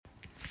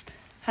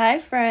Hi,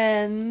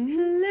 friends.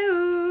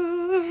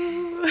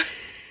 Hello.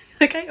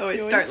 Like I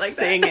always start like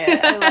sing that.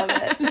 it. I love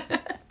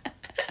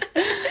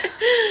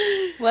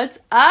it. What's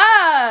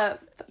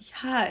up?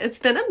 Yeah, it's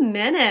been a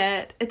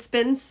minute. It's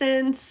been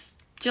since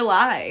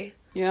July.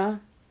 Yeah.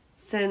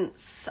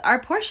 Since our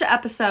Portia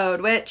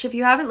episode, which if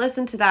you haven't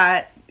listened to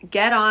that,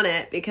 get on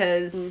it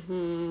because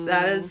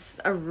that is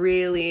a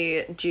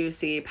really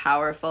juicy,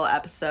 powerful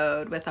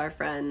episode with our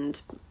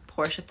friend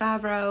Portia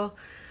Favreau.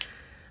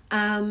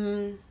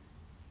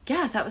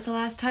 Yeah, that was the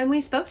last time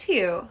we spoke to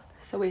you.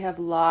 So we have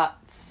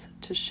lots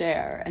to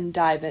share and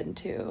dive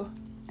into.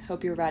 I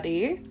hope you're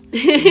ready.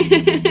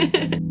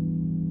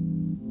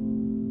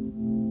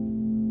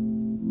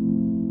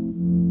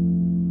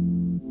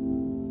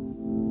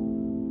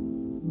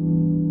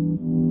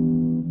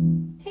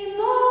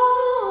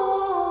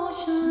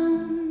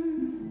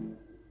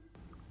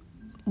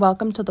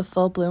 Welcome to the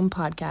Full Bloom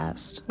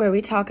Podcast. Where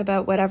we talk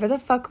about whatever the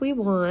fuck we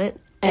want.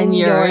 And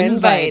you're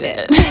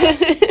invited.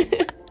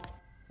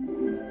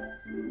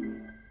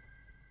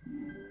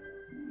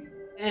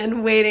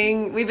 And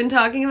waiting. We've been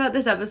talking about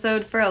this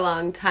episode for a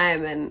long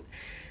time. And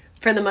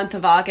for the month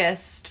of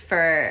August,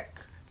 for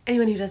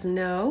anyone who doesn't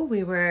know,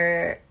 we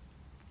were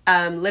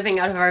living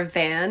out of our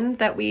van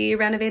that we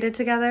renovated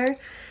together.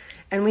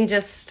 And we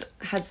just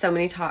had so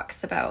many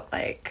talks about,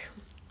 like,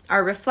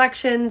 our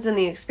reflections and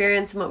the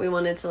experience and what we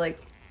wanted to,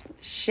 like,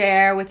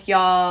 share with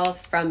y'all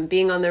from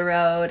being on the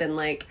road and,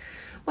 like,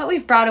 what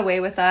we've brought away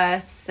with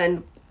us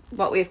and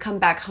what we've come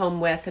back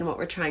home with and what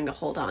we're trying to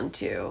hold on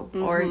to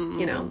or,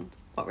 you know,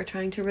 what we're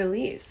trying to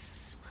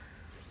release.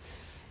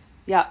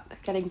 Yeah,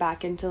 getting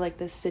back into, like,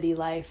 this city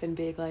life and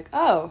being like,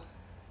 oh,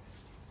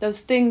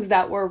 those things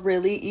that were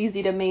really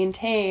easy to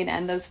maintain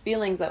and those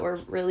feelings that were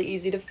really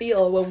easy to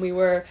feel when we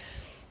were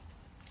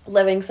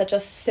living such a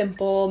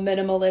simple,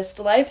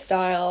 minimalist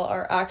lifestyle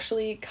are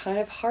actually kind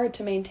of hard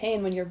to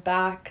maintain when you're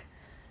back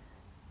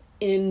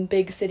in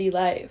big city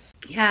life.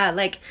 Yeah,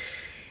 like,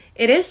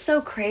 it is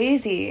so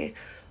crazy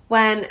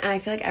when, and I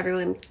feel like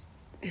everyone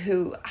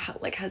who,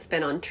 like, has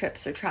been on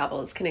trips or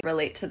travels can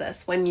relate to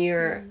this. When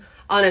you're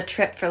on a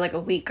trip for, like, a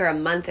week or a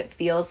month, it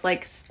feels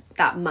like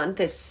that month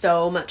is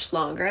so much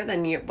longer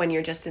than when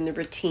you're just in the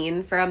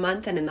routine for a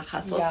month and in the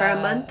hustle for a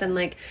month. And,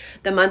 like,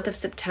 the month of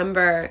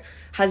September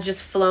has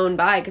just flown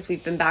by because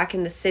we've been back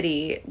in the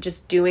city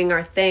just doing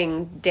our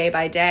thing day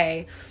by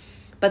day.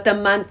 But the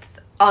month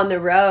on the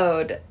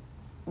road,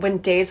 when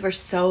days were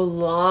so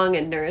long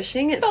and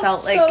nourishing, it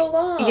felt like so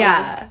long.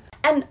 Yeah.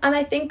 And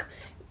I think,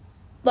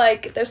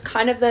 like, there's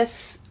kind of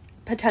this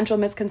potential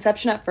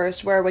misconception at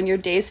first where when your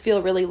days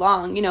feel really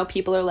long, you know,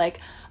 people are like,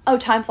 oh,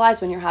 time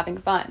flies when you're having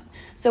fun.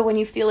 So when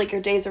you feel like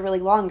your days are really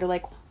long, you're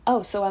like,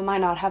 oh, so am I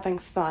not having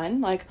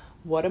fun? Like,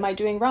 what am I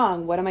doing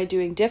wrong? What am I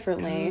doing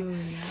differently?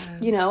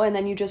 You know, and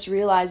then you just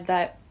realize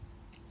that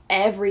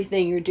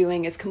everything you're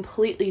doing is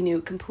completely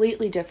new,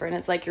 completely different.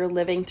 It's like you're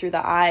living through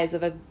the eyes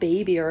of a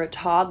baby or a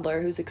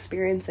toddler who's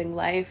experiencing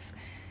life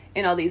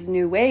in all these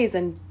new ways,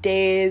 and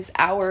days,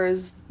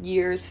 hours,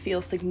 years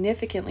feel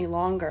significantly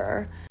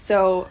longer.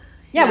 So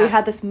yeah, we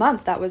had this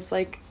month that was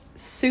like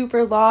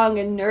super long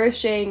and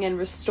nourishing and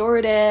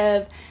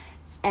restorative,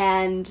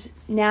 and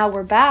now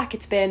we're back.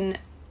 It's been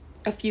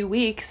a few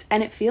weeks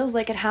and it feels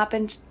like it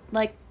happened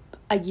like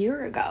a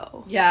year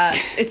ago. Yeah,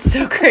 it's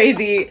so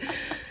crazy.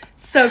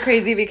 So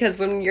crazy because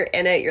when you're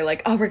in it, you're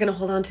like, oh, we're going to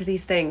hold on to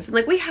these things. And,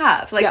 like, we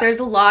have. Like, there's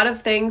a lot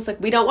of things. Like,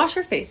 we don't wash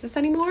our faces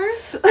anymore.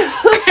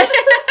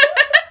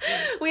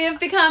 We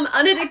have become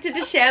unaddicted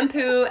to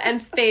shampoo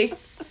and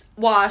face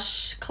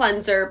wash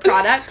cleanser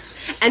products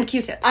and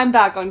Q-tips. I'm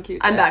back on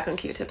Q-tips. I'm back on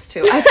Q-tips,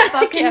 too. I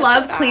fucking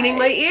love cleaning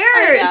my ears.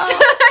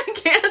 I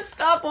can't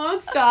stop,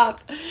 won't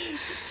stop.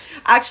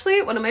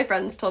 Actually, one of my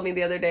friends told me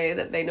the other day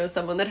that they know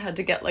someone that had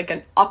to get, like,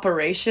 an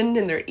operation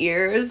in their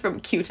ears from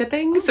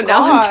Q-tipping, so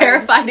now I'm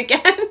terrified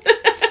again.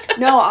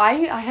 No, I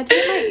had to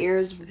get my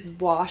ears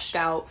washed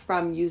out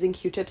from using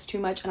Q-tips too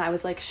much, and I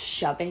was, like,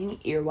 shoving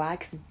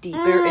earwax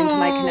deeper into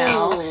my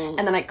canal,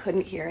 and then I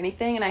couldn't hear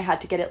anything, and I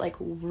had to get it, like,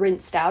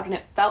 rinsed out, and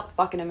it felt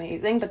fucking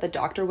amazing, but the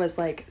doctor was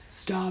like,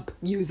 stop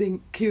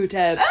using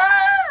Q-tips.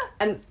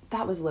 And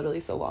that was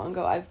literally so long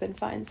ago. I've been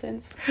fine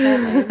since.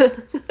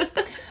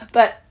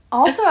 But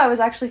also, I was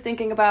actually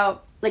thinking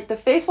about, like, the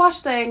face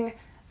wash thing,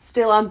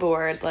 still on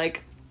board.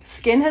 Like,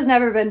 skin has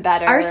never been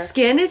better. Our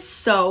skin is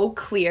so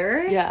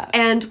clear. Yeah.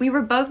 And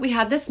we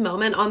had this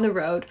moment on the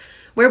road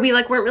where we,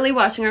 like, weren't really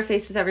washing our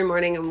faces every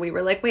morning, and we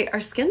were like, wait, our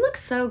skin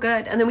looks so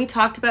good. And then we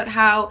talked about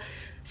how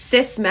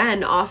cis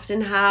men often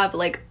have,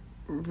 like,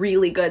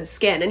 really good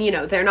skin. And, you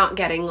know, they're not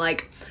getting,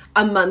 like,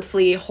 a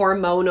monthly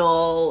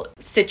hormonal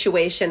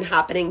situation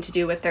happening to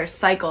do with their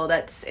cycle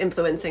that's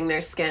influencing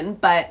their skin.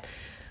 But,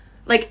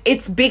 like,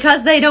 it's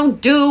because they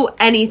don't do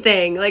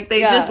anything. Like,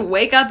 they just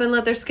wake up and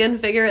let their skin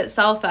figure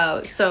itself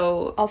out.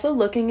 So also,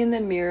 looking in the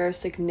mirror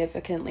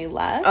significantly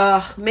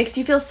less. Makes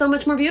you feel so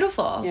much more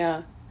beautiful.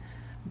 Yeah.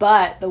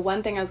 But the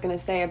one thing I was going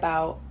to say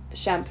about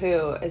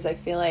shampoo is I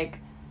feel like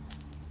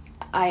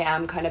I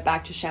am kind of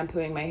back to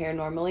shampooing my hair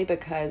normally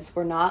because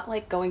we're not,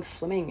 like, going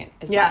swimming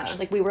as Yeah. much.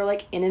 Like, we were,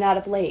 like, in and out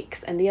of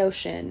lakes and the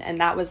ocean, and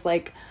that was,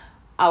 like,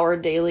 our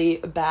daily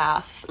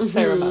bath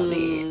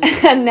ceremony.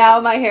 And now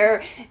my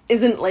hair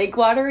isn't lake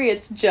watery,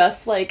 it's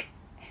just, like,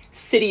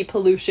 city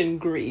pollution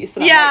grease.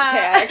 And I'm like,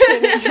 okay, I actually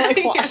need to,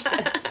 like, wash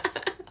this.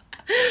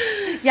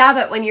 Yeah,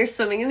 but when you're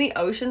swimming in the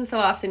ocean so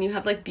often, you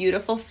have, like,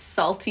 beautiful,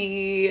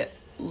 salty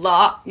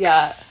locks.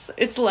 Yeah.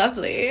 It's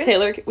lovely.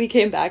 We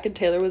came back and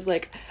Taylor was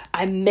like,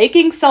 I'm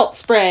making salt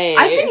spray.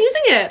 I've been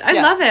using it. I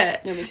love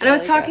it. No, me too. And I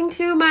was like talking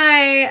to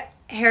my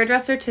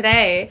hairdresser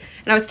today,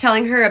 and I was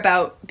telling her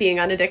about being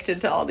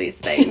unaddicted to all these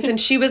things. And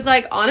she was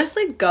like,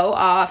 honestly, go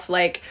off.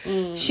 Like,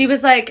 she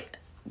was like,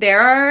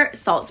 there are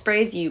salt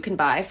sprays you can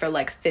buy for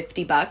like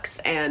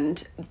 $50,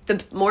 and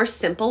the more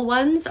simple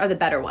ones are the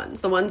better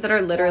ones. The ones that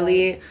are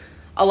literally,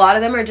 a lot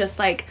of them are just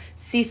like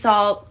sea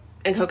salt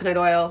and coconut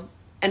oil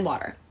and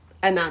water.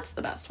 And that's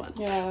the best one.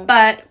 Yeah.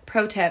 But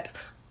pro tip,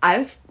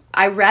 I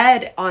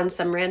read on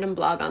some random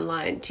blog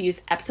online to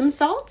use Epsom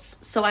salts.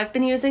 So I've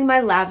been using my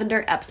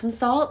lavender Epsom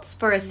salts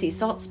for a sea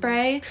salt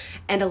spray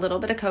and a little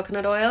bit of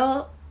coconut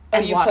oil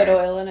and you water. put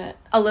oil in it?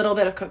 A little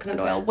bit of coconut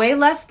oil. Way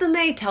less than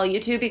they tell you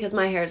to because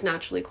my hair is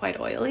naturally quite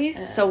oily.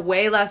 So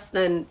way less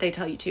than they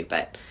tell you to.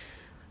 But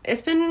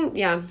it's been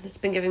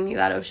giving me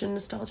that ocean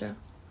nostalgia.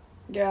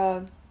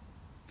 Yeah.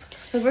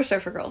 Because we're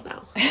surfer girls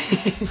now.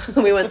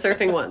 We went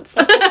surfing once.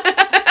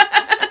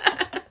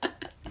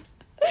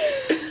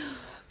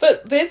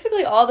 But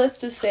basically all this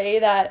to say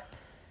that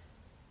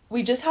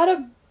we just had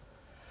a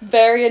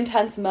very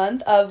intense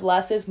month of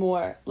less is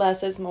more,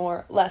 less is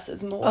more, less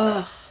is more.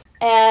 Ugh.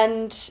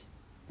 And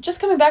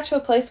just coming back to a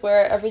place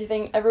where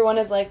everyone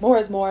is like, more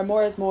is more,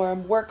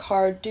 work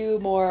hard, do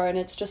more. And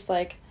it's just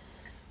like,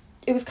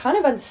 it was kind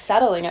of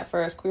unsettling at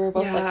first. We were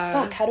both like,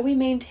 fuck, how do we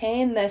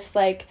maintain this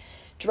like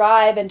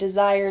drive and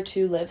desire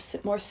to live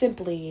more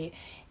simply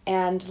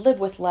and live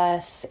with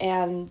less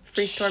and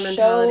free store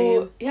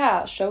mentality.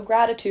 Show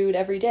gratitude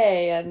every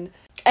day. And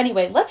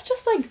anyway, let's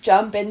just like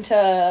jump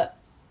into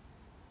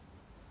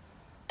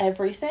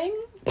everything.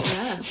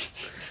 Yeah.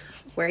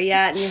 Where you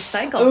at in your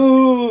cycle?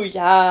 Ooh,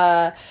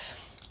 yeah.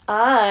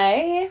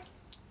 I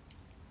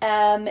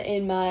am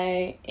in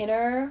my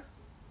inner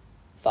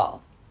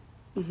fall.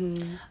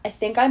 Mm-hmm. I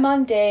think I'm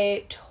on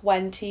day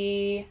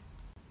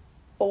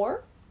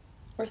 24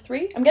 or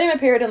 3. I'm getting my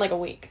period in like a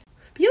week.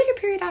 But you had your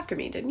period after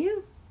me, didn't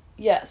you?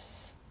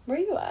 Yes. Where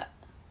are you at?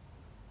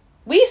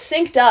 We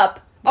synced up.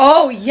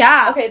 Oh,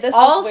 yeah. Okay, this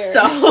also. was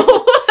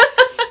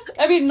weird.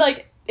 I mean,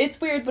 like,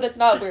 it's weird, but it's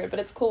not weird, but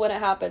it's cool when it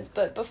happens.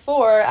 But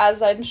before,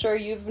 as I'm sure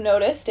you've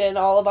noticed in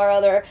all of our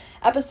other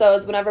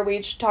episodes, whenever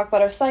we talk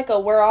about our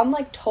cycle, we're on,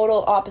 like,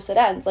 total opposite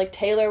ends. Like,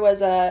 Taylor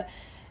was a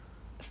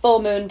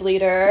full moon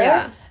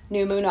bleeder,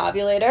 new moon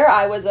ovulator.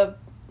 I was a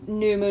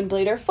new moon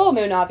bleeder, full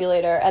moon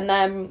ovulator. And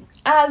then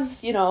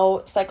as, you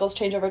know, cycles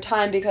change over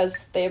time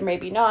because they're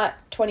maybe not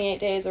 28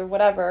 days or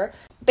whatever,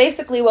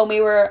 basically when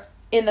we were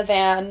in the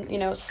van, you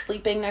know,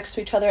 sleeping next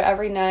to each other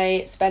every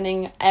night,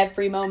 spending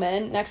every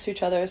moment next to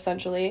each other,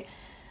 essentially,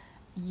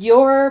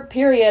 your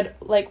period,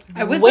 like,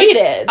 I was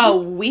waited. Like a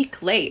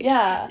week late.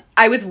 Yeah.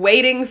 I was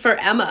waiting for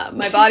Emma.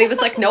 My body was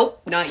like,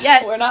 nope, not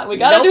yet. We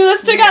gotta do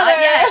this together. Not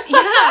yet.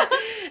 Yeah.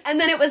 And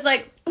then it was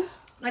like,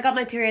 I got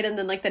my period, and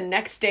then, like, the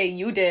next day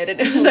you did, and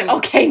it was like,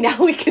 okay,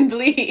 now we can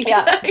bleed.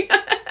 Yeah.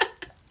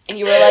 And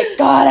you were like,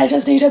 God, I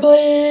just need to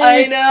bleed.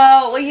 I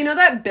know. Well, you know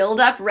that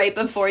build-up right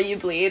before you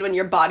bleed when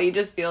your body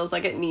just feels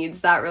like it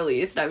needs that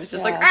release? And I was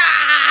just like,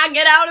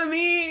 get out of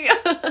me!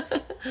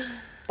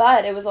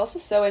 But it was also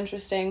so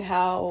interesting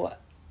how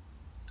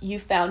you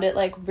found it,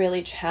 like,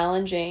 really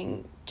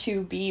challenging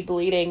to be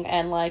bleeding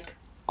and, like,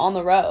 on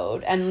the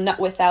road and not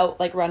without,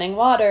 like, running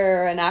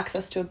water and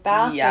access to a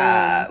bathroom.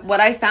 Yeah.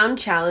 What I found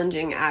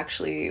challenging,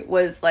 actually,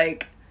 was,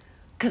 like,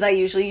 because I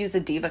usually use a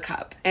Diva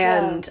cup,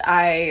 and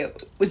I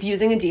was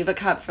using a Diva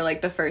cup for,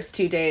 like, the first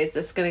 2 days.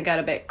 This is going to get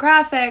a bit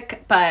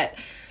graphic, but...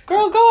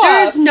 Girl, go off.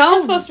 There's no... You're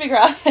supposed to be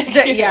graphic.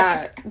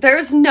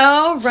 There's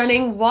no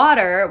running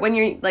water when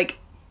you're, like,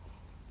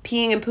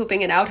 peeing and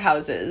pooping in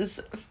outhouses.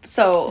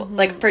 So,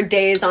 like, for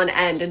days on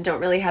end and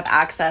don't really have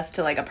access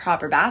to, like, a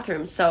proper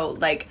bathroom. So,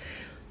 like,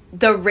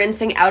 the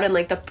rinsing out and,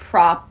 like, the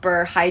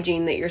proper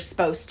hygiene that you're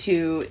supposed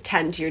to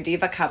tend to your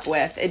Diva cup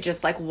with, it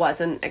just, like,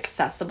 wasn't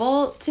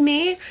accessible to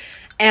me.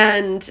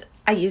 And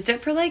I used it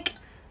for, like,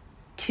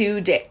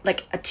 2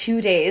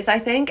 days, I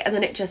think, and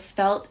then it just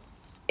felt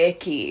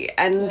icky.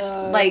 And,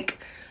 like,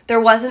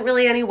 there wasn't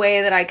really any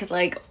way that I could,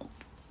 like,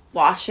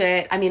 wash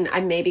it. I mean,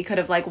 I maybe could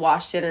have, like,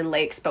 washed it in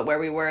lakes, but where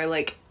we were,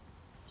 like,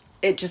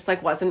 it just,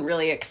 like, wasn't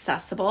really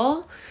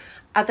accessible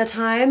at the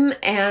time.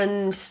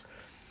 And,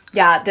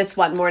 yeah, this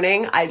one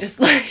morning, I just,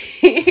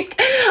 like,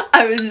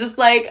 I was just,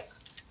 like,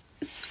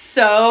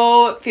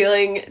 so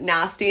feeling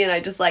nasty, and I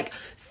just, like,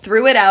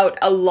 threw it out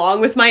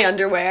along with my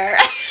underwear,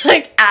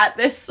 like, at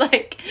this,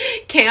 like,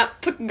 camp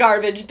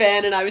garbage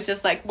bin, and I was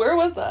just like, where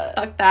was that?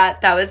 Fuck that.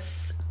 That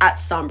was at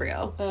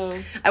Sombrio.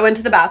 Oh. I went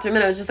to the bathroom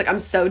and I was just like, I'm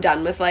so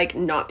done with like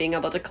not being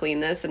able to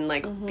clean this and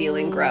like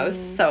feeling gross.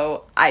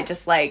 So I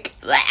just like,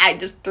 I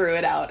just threw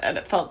it out and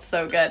it felt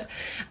so good.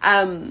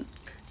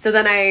 So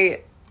then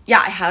I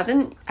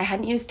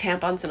hadn't used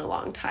tampons in a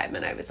long time,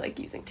 and I was like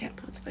using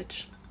tampons,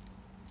 which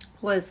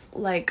was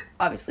like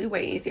obviously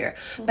way easier,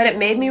 but it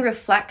made me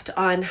reflect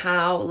on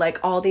how like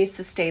all these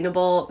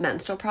sustainable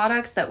menstrual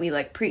products that we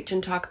like preach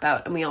and talk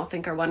about and we all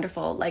think are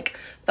wonderful, like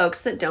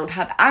folks that don't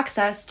have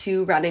access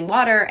to running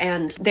water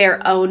and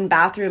their own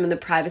bathroom and the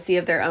privacy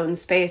of their own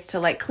space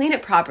to like clean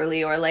it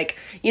properly, or like,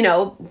 you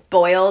know,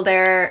 boil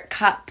their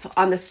cup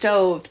on the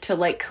stove to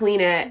like clean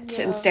it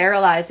and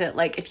sterilize it.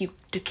 Like if you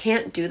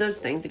can't do those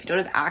things, if you don't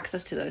have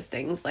access to those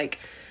things, like,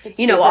 it's,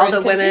 you know, all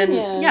the women,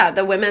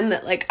 the women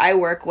that like I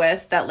work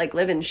with that like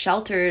live in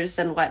shelters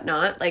and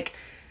whatnot, like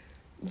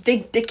they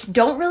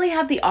don't really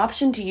have the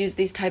option to use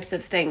these types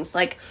of things,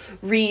 like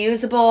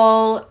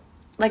reusable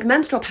like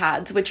menstrual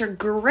pads, which are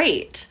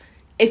great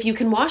if you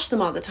can wash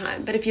them all the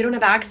time. But if you don't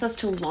have access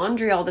to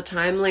laundry all the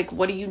time, like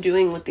what are you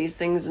doing with these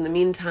things in the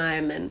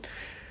meantime? And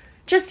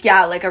just,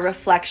 like a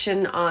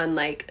reflection on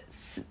like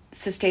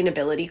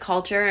sustainability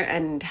culture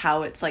and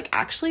how it's like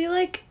actually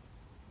like,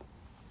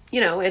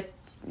 you know, it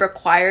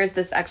requires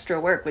this extra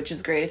work, which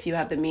is great if you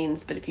have the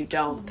means, but if you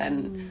don't,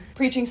 then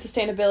preaching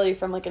sustainability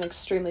from like an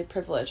extremely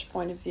privileged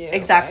point of view.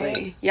 Exactly.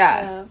 Right?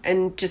 Yeah.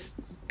 And just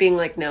being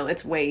like, no,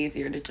 it's way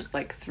easier to just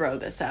like throw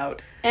this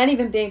out. And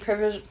even being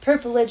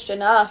privileged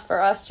enough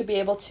for us to be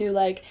able to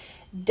like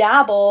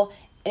dabble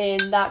in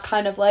that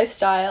kind of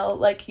lifestyle,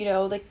 like, you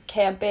know, like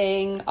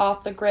camping,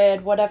 off the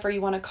grid, whatever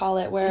you want to call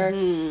it, where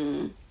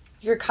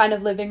you're kind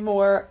of living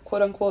more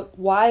quote unquote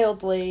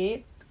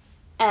wildly,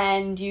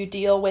 and you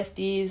deal with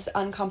these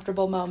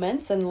uncomfortable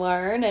moments and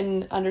learn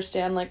and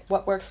understand like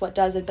what works, what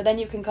doesn't, but then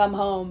you can come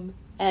home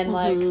and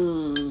like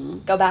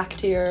go back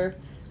to your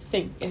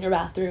sink in your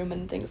bathroom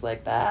and things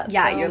like that.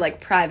 Yeah, your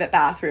like private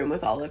bathroom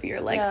with all of your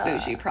like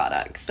bougie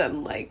products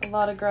and like a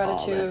lot of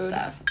gratitude all this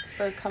stuff.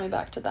 For coming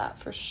back to that,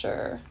 for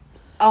sure.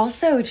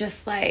 Also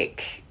just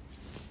like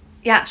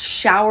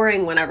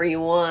showering whenever you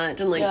want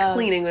and like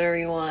cleaning whenever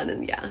you want,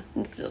 and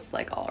it's just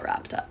like all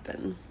wrapped up.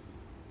 And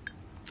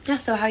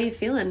so how you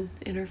feeling,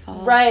 Inner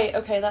Fall? Right,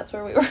 okay, that's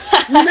where we were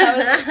at. I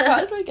was like, how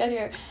did we get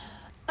here?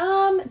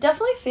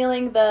 Definitely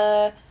feeling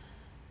the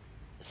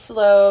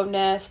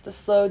slowness, the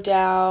slow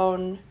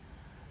down,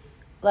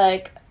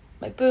 like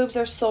my boobs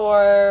are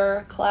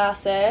sore,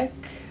 classic.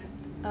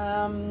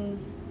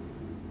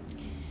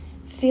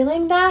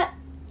 Feeling that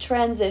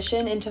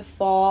transition into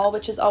fall,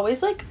 which is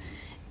always like,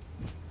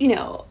 you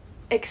know,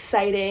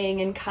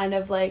 exciting and kind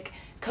of like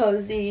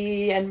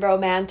cozy and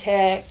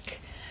romantic.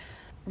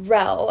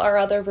 Rel, our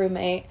other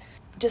roommate,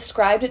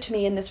 described it to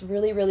me in this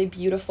really, really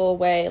beautiful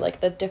way,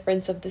 like the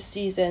difference of the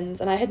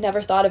seasons, and I had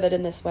never thought of it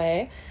in this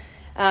way.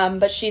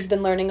 But she's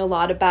been learning a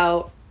lot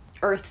about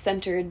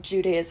earth-centered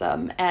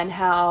Judaism and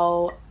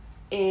how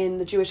in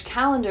the Jewish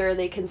calendar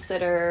they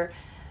consider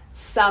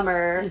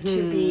summer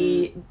to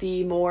be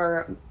the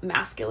more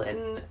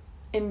masculine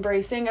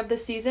embracing of the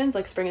seasons,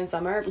 like spring and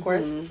summer, of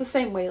course. It's the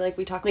same way like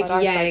we talk like about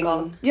our yang.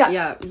 cycle.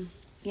 Yeah.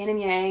 Yin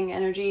and yang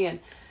energy,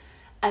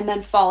 and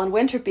then fall and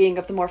winter being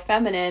of the more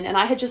feminine, and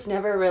I had just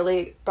never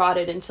really brought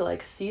it into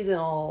like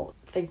seasonal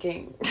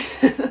thinking.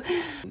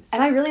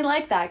 And I really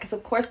like that because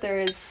of course there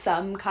is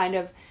some kind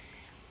of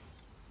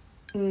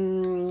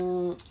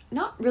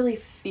not really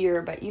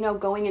fear, but you know,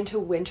 going into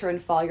winter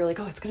and fall, you're like,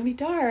 oh, it's gonna be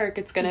dark,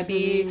 it's gonna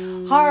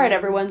be hard,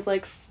 everyone's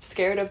like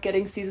scared of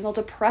getting seasonal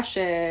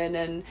depression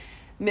and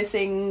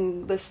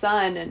missing the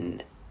sun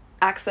and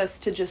access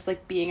to just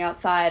like being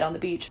outside on the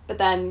beach. But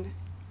then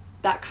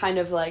that kind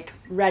of like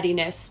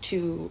readiness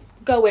to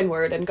go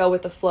inward and go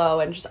with the flow,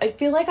 and just I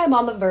feel like I'm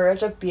on the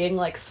verge of being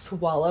like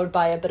swallowed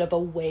by a bit of a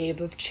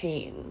wave of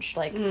change,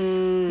 like you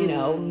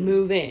know,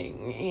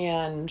 moving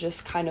and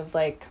just kind of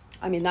like,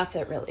 I mean, that's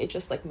it really,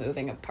 just like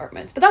moving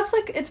apartments, but that's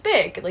like, it's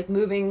big, like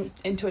moving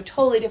into a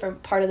totally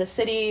different part of the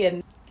city,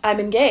 and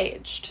I'm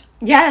engaged.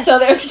 Yes. So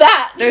there's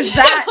that. There's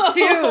that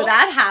too.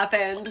 That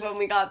happened when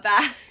we got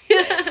back.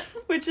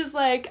 Which is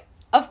like,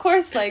 of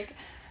course, like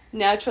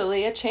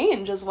naturally a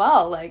change as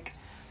well, like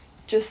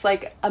just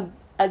like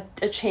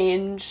a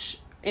change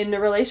in the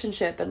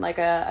relationship and like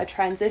a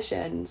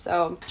transition.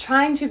 So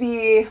trying to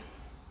be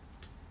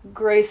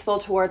graceful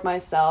toward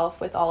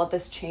myself with all of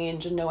this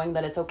change and knowing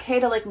that it's okay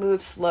to like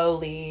move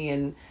slowly.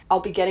 And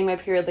I'll be getting my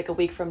period like a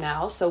week from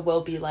now, so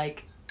we'll be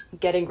like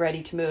getting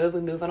ready to move.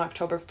 We move on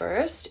October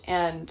 1st,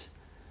 and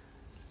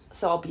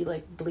so I'll be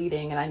like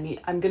bleeding, and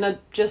I'm gonna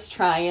just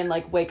try and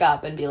like wake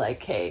up and be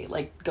like, hey,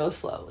 like go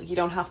slow. Like, you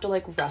don't have to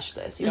like rush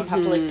this. You don't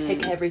have to like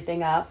pick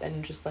everything up,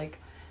 and just like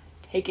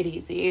take it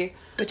easy.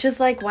 Which is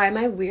like why am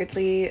I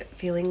weirdly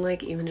feeling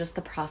like even just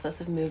the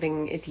process of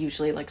moving is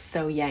usually like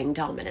so yang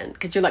dominant,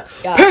 because you're like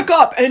pick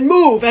up and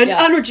move and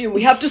energy, and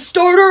we have to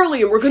start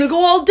early and we're gonna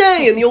go all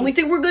day, and the only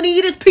thing we're gonna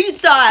eat is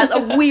pizza at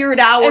a weird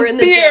hour in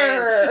the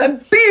day,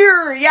 and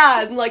beer,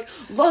 and like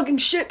lugging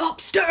shit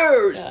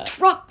upstairs,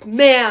 truck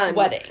man,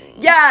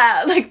 sweating,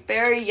 like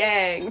very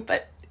yang.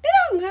 But it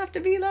don't have to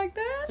be like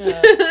that.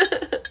 Yeah.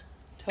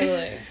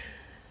 Totally.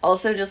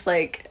 Also, just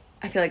like,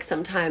 I feel like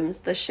sometimes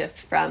the shift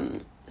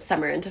from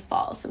summer into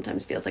fall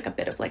sometimes feels like a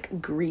bit of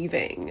like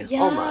grieving,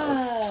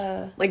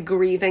 almost. Like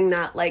grieving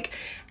that like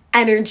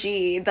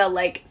energy, the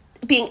like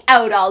being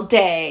out all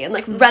day and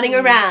like running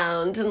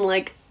around and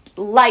like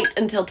light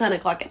until 10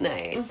 o'clock at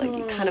night. Like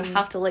you kind of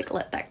have to like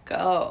let that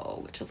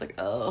go, which is like,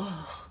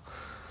 oh.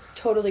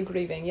 Totally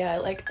grieving. Yeah,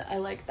 I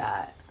like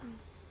that.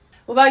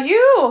 What about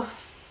you?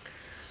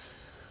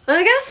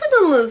 I guess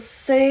I'm on the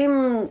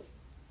same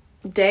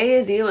day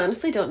as you. I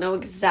honestly don't know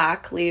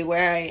exactly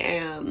where I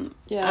am.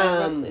 Yeah,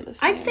 roughly the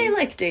same. I'd say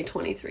like day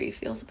 23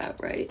 feels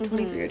about right.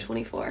 23 or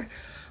 24.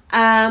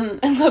 I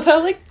love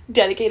how like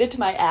dedicated to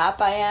my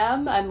app I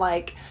am. I'm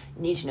like,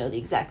 need to know the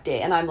exact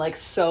day, and I'm like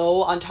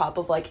so on top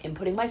of like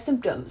inputting my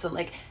symptoms and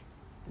like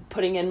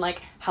putting in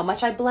like how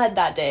much I bled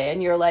that day,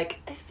 and you're like,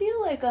 I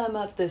feel like I'm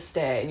at this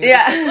day, and you're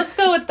just like, let's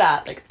go with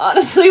that. Like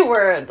honestly,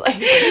 word, like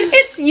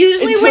it's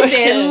usually intuition.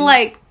 within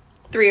like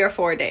 3 or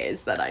 4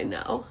 days that I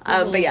know.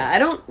 But yeah, I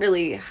don't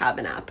really have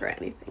an app or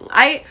anything.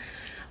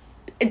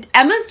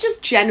 Emma's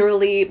just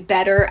generally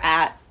better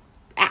at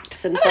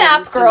apps and phones. I'm an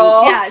app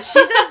girl. Yeah,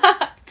 she's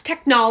a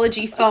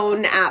technology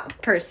phone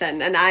app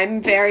person, and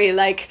I'm very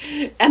like,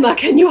 Emma,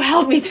 can you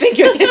help me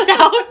figure this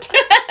out?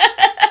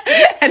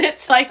 And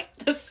it's like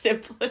the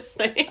simplest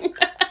thing.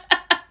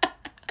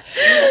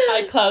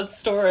 iCloud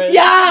storage.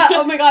 Yeah,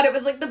 oh my god, it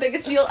was like the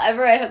biggest deal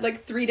ever. I had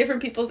like 3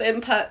 different people's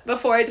input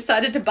before I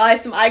decided to buy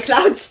some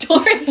iCloud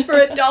storage for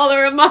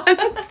 $1 a month.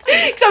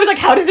 Because I was like,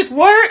 how does it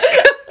work?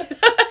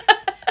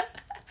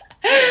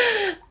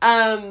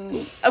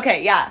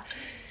 Okay, yeah.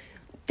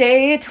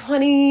 Day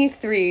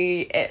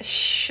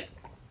 23-ish.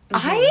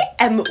 I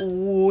am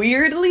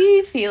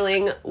weirdly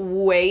feeling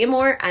way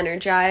more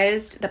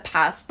energized the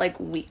past like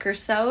week or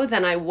so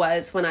than I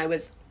was when I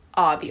was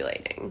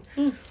ovulating,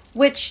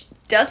 which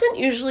doesn't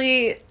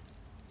usually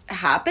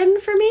happen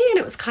for me, and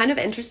it was kind of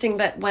interesting.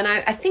 But when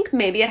I think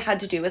maybe it had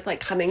to do with like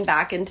coming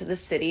back into the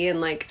city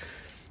and like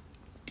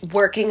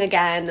working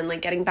again and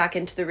like getting back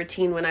into the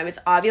routine. When I was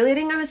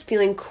ovulating, I was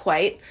feeling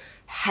quite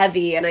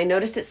heavy, and I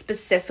noticed it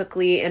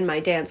specifically in my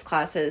dance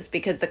classes,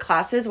 because the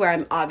classes where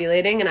I'm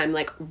ovulating and I'm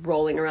like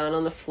rolling around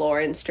on the floor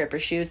in stripper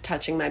shoes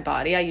touching my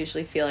body, I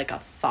usually feel like a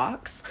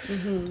fox.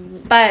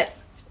 But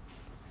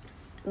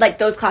like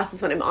those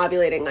classes when I'm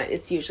ovulating,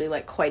 it's usually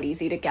like quite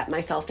easy to get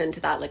myself into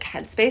that like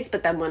headspace.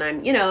 But then when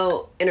I'm, you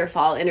know, inner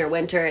fall, inner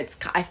winter,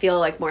 I feel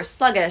like more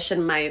sluggish,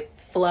 and my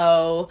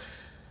flow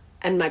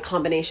and my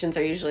combinations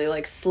are usually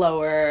like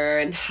slower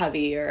and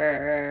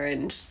heavier,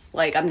 and just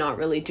like I'm not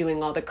really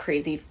doing all the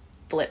crazy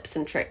flips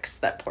and tricks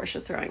that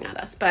Portia's throwing at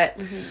us. But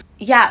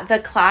yeah, the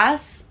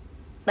class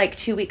like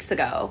 2 weeks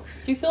ago.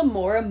 Do you feel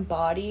more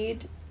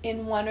embodied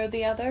in one or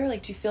the other?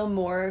 Like, do you feel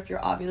more if you're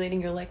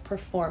ovulating, you're like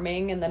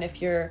performing, and then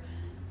if you're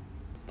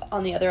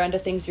on the other end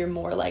of things, you're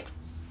more like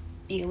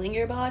feeling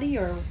your body?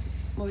 Or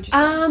what would you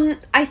say?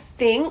 I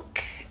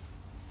think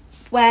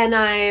when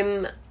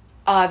I'm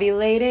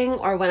ovulating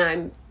or when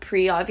I'm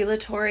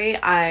pre-ovulatory,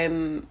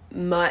 I'm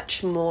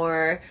much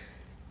more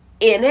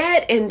in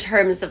it in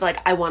terms of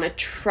like I want to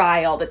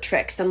try all the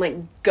tricks and like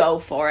go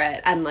for it,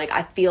 and like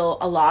I feel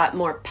a lot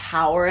more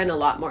power and a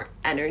lot more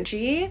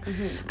energy,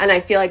 and I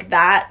feel like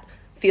that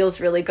feels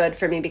really good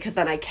for me because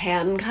then I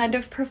can kind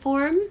of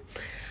perform.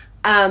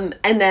 And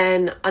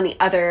then on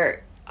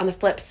the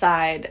flip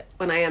side,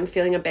 when I am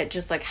feeling a bit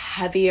just like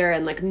heavier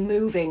and like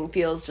moving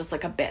feels just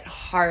like a bit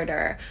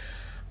harder,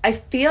 I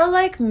feel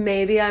like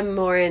maybe I'm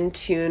more in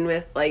tune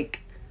with like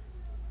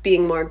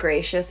being more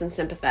gracious and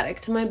sympathetic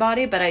to my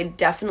body, but I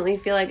definitely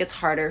feel like it's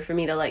harder for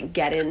me to like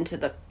get into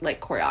the like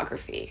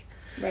choreography.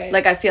 Right.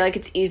 Like I feel like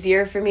it's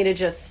easier for me to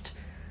just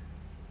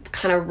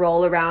kind of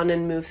roll around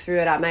and move through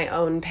it at my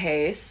own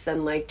pace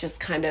and like just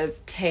kind of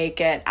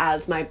take it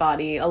as my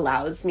body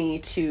allows me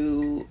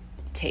to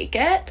take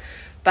it.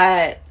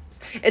 But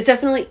it's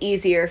definitely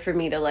easier for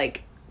me to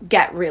like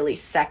get really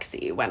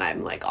sexy when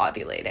I'm like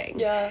ovulating.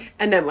 Yeah.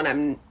 And then when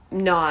I'm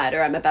not,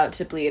 or I'm about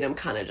to bleed, I'm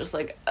kind of just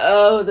like,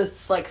 oh,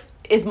 this like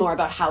is more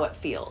about how it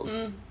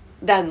feels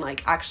than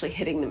like actually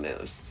hitting the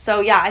moves.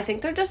 So yeah, I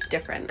think they're just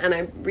different, and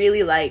I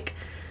really like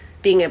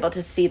being able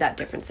to see that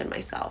difference in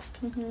myself.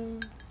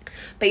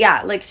 But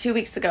yeah, like 2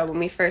 weeks ago when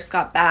we first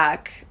got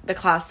back, the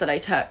class that I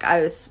took,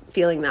 I was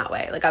feeling that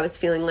way. Like I was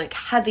feeling like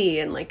heavy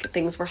and like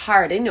things were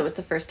hard. I know it was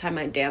the first time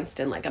I danced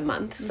in like a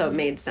month, so it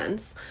made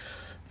sense.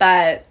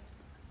 But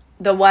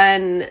the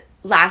one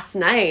last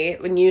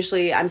night, when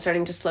usually I'm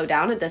starting to slow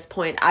down at this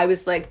point, I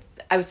was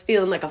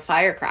feeling like a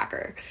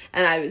firecracker,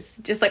 and I was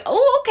just like,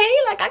 oh,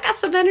 okay, like I got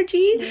some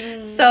energy.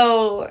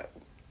 So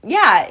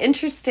yeah,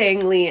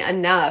 interestingly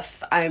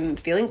enough, I'm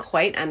feeling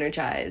quite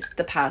energized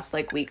the past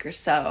like week or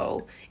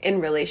so in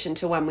relation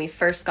to when we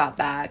first got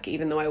back.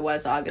 Even though I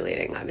was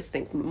ovulating, I was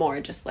thinking more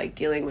just like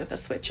dealing with a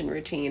switch in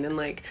routine and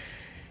like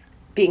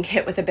being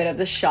hit with a bit of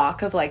the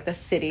shock of like the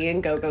city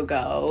and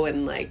go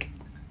and like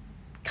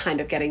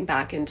kind of getting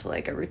back into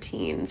like a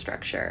routine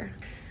structure.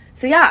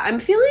 So yeah, I'm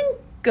feeling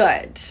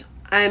good.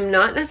 I'm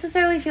not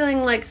necessarily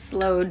feeling like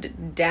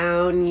slowed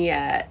down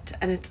yet.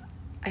 And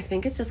I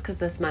think it's just because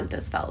this month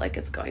has felt like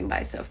it's going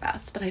by so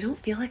fast. But I don't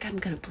feel like I'm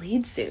going to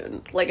bleed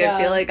soon. Like, Yeah.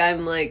 I feel like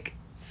I'm, like,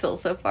 still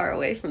so far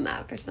away from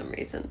that for some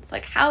reason. It's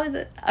like, how is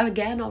it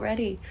again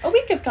already? A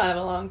week is kind of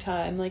a long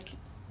time. Like,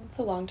 it's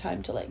a long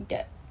time to, like,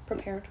 get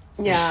prepared.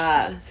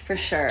 Yeah, for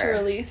sure. To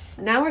release.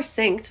 Now we're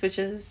synced, which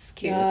is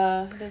cute.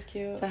 Yeah, it is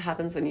cute. That's what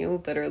happens when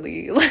you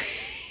literally, like,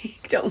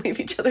 don't leave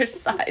each other's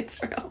sides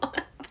for a while.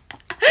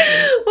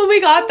 When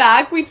we got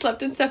back, we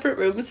slept in separate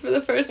rooms for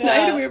the first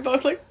night, and we were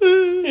both like,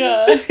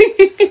 yeah.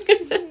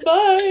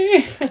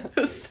 Bye. It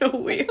was so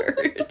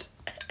weird.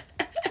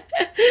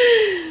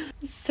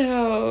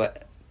 So,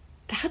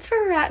 that's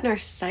where we're at in our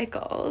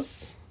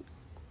cycles.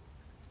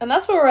 And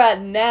that's where we're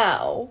at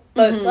now.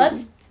 But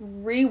let's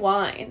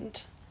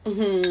rewind.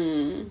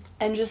 And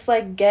just,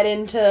 like, get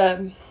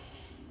into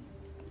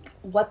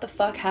what the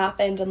fuck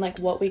happened and, like,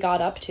 what we got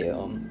up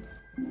to.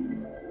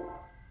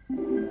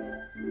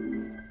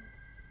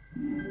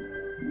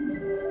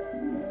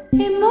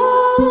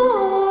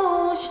 Emotion.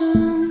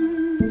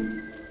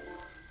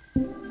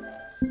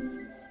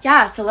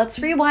 Yeah, so let's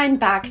rewind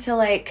back to,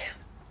 like...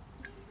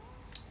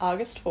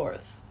 August 4th.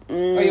 Or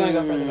you want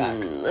to go further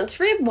back? Let's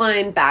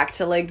rewind back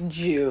to, like,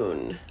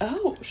 June.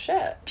 Oh,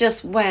 shit.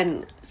 Just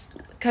when...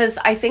 Because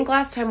I think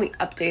last time we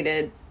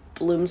updated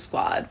Bloom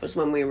Squad was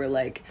when we were,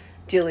 like,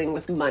 dealing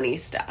with money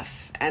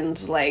stuff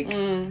and, like,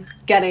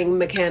 getting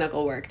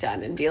mechanical work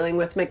done and dealing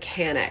with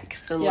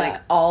mechanics and,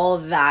 like, all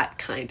that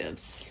kind of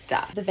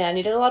stuff. The van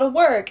needed a lot of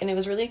work and it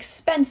was really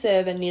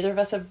expensive, and neither of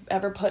us have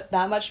ever put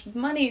that much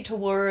money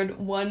toward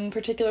one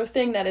particular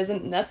thing that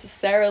isn't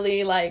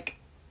necessarily, like,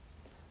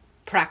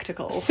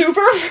 Practical.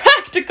 super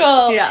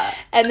practical. Yeah.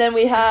 And then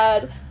we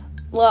had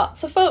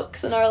lots of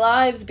folks in our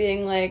lives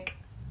being like,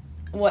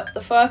 what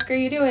the fuck are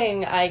you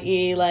doing?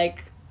 I.e.,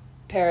 like,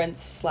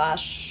 parents /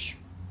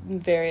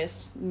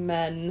 various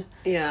men.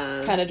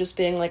 Yeah. Kind of just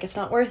being like, it's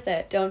not worth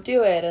it. Don't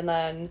do it. And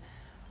then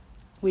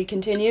we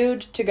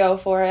continued to go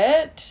for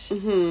it.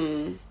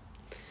 Mm-hmm.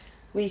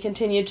 We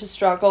continued to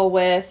struggle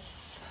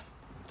with,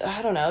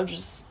 I don't know,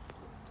 just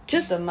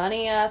the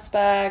money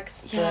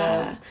aspects.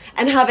 Yeah. The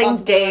and having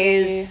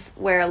responsibility. days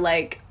where,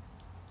 like,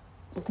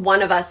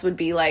 one of us would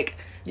be, like,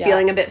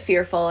 feeling a bit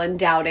fearful and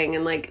doubting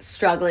and, like,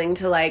 struggling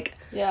to, like,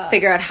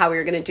 figure out how we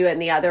were going to do it.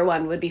 And the other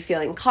one would be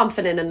feeling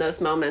confident in those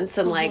moments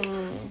and, like,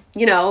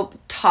 you know,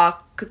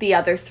 talk the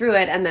other through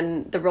it. And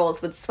then the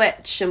roles would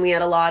switch. And we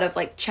had a lot of,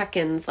 like,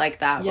 check-ins like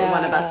that where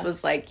one of us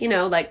was, like, you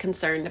know, like,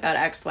 concerned about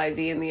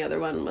XYZ and the other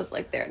one was,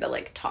 like, there to,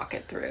 like, talk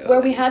it through. Where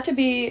we had to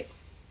be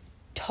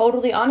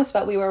totally honest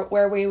about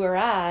where we were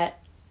at,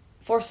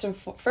 first and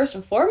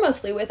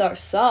foremostly with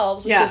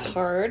ourselves, which is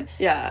hard.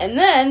 Yeah. And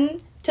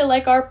then to,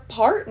 like, our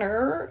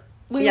partner,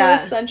 we were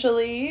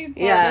essentially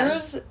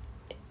partners,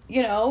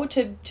 you know,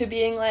 to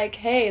being like,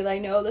 hey, I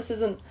know this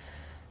isn't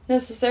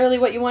necessarily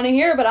what you want to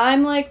hear, but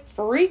I'm, like,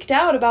 freaked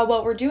out about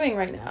what we're doing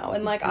right now.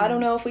 And, like, I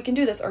don't know if we can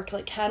do this, or,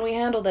 like, can we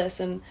handle this?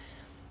 And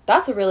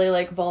that's a really,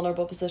 like,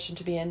 vulnerable position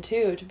to be in,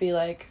 too, to be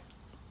like,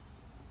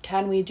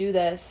 can we do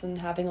this?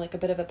 And having, like, a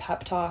bit of a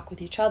pep talk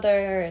with each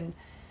other and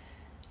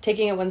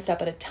taking it one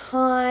step at a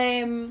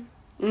time.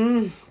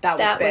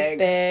 That was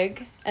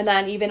big. And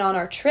then even on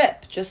our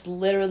trip, just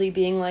literally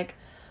being, like,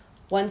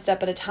 one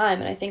step at a time.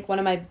 And I think one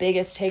of my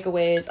biggest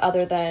takeaways,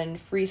 other than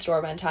free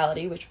store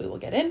mentality, which we will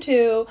get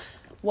into,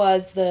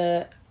 was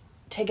the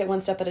take it one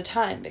step at a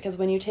time. Because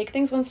when you take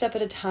things one step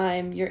at a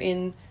time, you're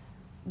in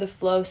the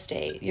flow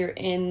state. You're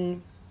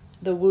in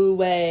the woo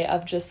way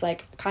of just,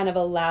 like, kind of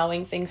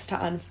allowing things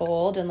to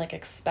unfold and, like,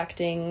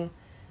 expecting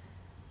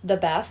the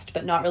best,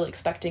 but not really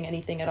expecting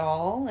anything at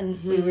all.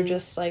 And we were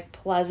just, like,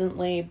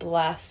 pleasantly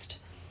blessed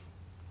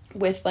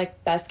with,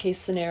 like, best case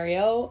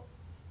scenario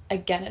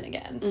again and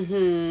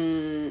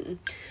again.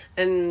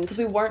 And because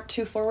we weren't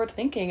too forward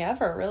thinking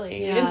ever,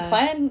 really. We didn't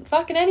plan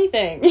fucking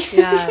anything.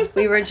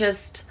 We were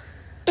just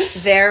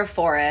there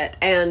for it.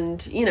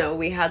 And, you know,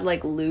 we had,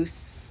 like,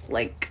 loose,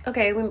 like,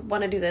 okay, we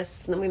want to do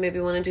this, and then we maybe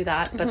want to do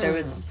that. But there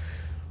was,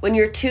 when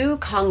you're too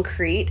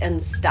concrete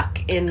and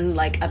stuck in,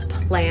 like, a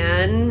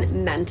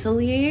plan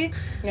mentally,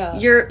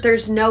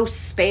 there's no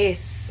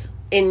space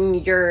in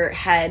your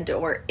head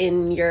or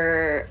in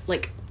your,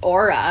 like,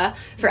 aura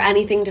for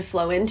anything to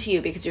flow into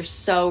you, because you're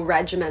so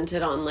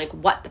regimented on, like,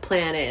 what the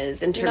plan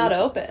is in terms, you're not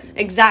open.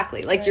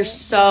 Exactly. Like, you're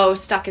so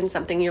stuck in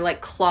something, you're,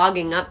 like,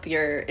 clogging up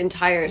your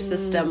entire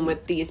system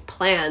with these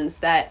plans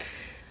that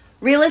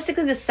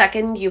realistically, the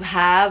second you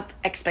have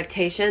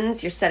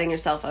expectations, you're setting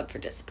yourself up for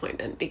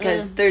disappointment,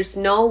 because there's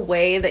no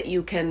way that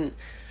you can,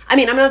 I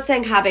mean, I'm not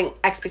saying having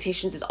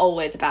expectations is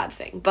always a bad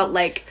thing, but,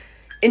 like,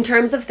 in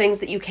terms of things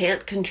that you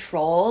can't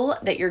control,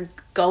 that you're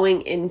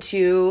going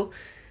into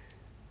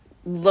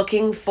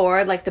looking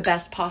for, like, the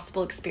best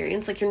possible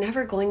experience, like, you're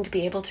never going to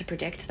be able to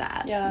predict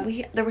that.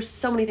 There were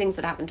so many things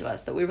that happened to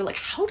us that we were like,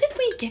 how did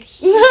we get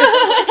here?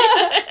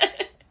 Oh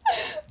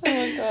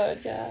my god,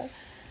 yeah.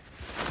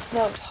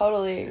 No,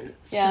 totally.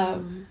 Yeah.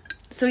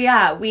 So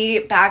yeah, we,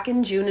 back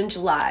in June and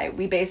July,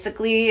 we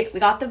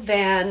got the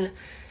van.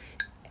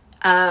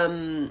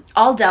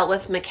 all dealt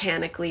with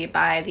mechanically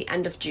by the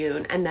end of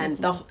June. And then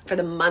for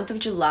the month of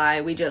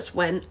July, we just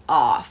went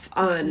off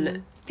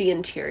on the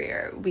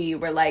interior. We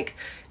were like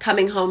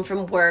coming home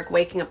from work,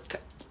 waking up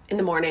in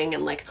the morning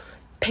and like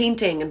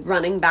painting and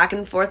running back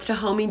and forth to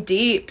Homey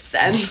Deeps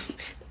and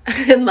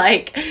and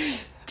like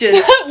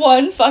just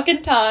one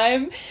fucking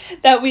time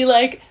that we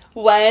like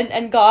went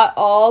and got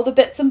all the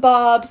bits and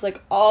bobs,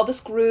 like all the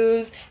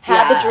screws,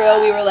 had the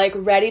drill, we were like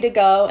ready to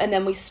go, and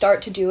then we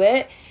start to do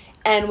it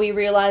and we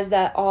realized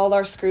that all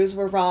our screws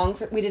were wrong.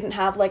 We didn't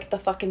have like the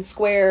fucking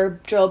square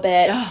drill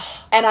bit.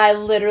 And I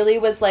literally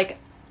was like,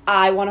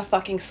 I want to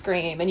fucking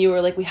scream. And you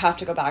were like, we have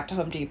to go back to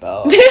Home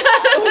Depot.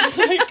 I was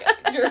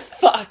like, you're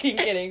fucking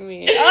kidding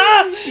me.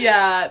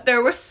 Yeah,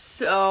 there were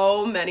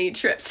so many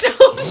trips to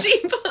Home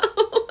Depot.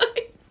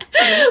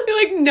 We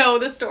like know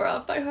the store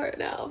off by heart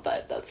now,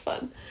 but that's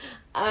fun.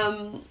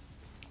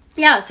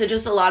 Yeah, so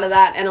just a lot of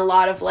that and a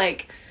lot of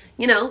like,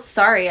 you know,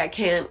 sorry, I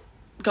can't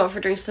go for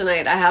drinks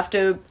tonight. I have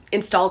to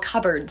install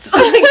cupboards.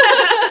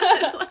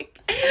 Like,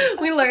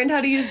 we learned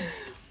how to use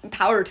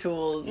power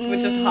tools,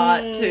 which is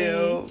hot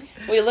too.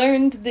 We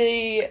learned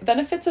the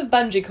benefits of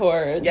bungee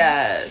cords.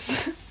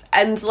 Yes.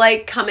 And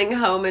like coming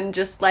home and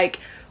just like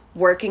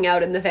working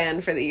out in the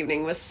van for the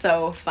evening was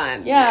so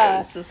fun. Yeah. It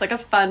was just like a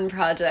fun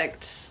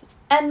project.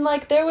 And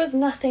like there was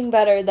nothing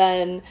better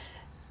than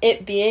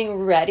it being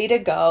ready to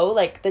go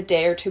like the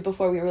day or two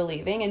before we were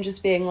leaving and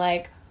just being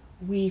like,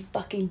 we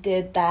fucking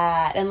did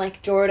that. And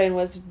like Jordan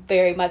was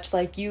very much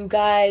like, you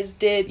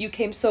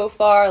came so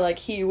far. Like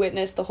he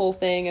witnessed the whole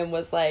thing and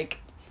was like,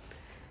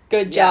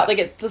 good job. Like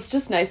it was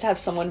just nice to have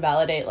someone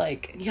validate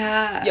like,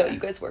 yo, you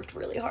guys worked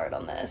really hard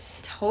on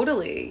this.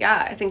 Totally.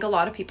 Yeah. I think a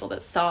lot of people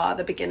that saw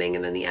the beginning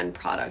and then the end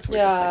product were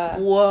just like,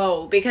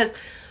 whoa. Because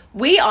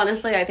we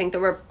honestly, I think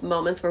there were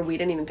moments where we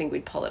didn't even think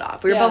we'd pull it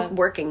off. We were both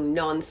working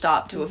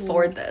nonstop to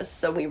afford this.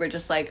 So we were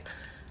just like,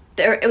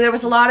 there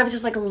was a lot of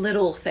just like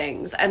little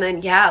things. And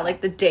then,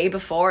 like the day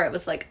before it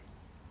was like,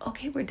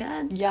 okay, we're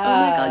done. Yeah.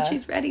 Oh my God,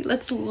 she's ready.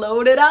 Let's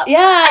load it up.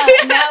 Yeah.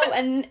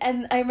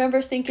 And I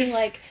remember thinking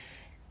like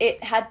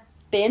it had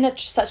been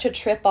such a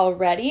trip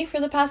already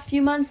for the past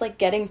few months, like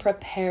getting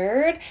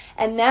prepared.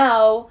 And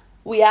now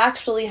we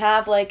actually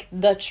have like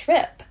the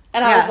trip.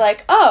 And I was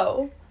like,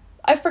 oh,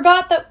 I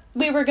forgot that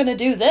we were going to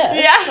do this.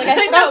 Yeah. Like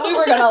I forgot we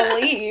were going to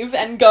leave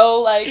and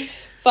go like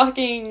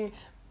fucking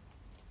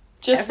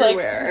just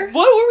everywhere. Like,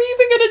 what were we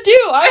even going to do?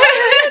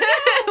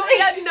 We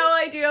had no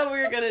idea what we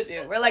were going to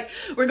do. We're like,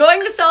 we're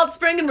going to Salt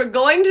Spring and we're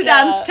going to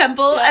Dance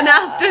Temple. And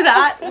after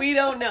that, we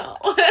don't know.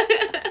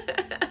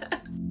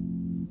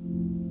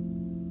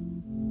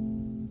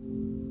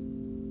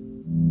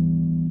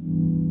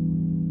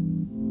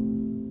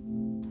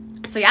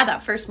 So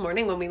that first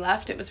morning when we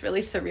left, it was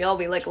really surreal.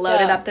 We like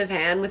loaded up the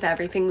van with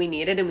everything we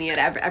needed, and we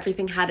had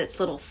everything had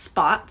its little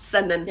spots.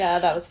 And then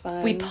that was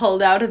fun. We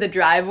pulled out of the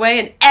driveway,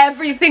 and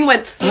everything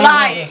went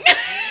flying.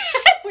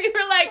 We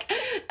were like,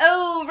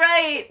 "Oh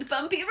right,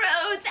 bumpy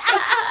roads!"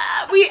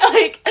 We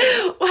like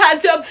had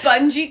to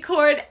bungee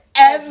cord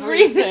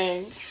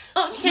everything.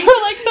 For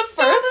like the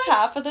first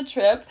half of the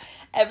trip,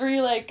 every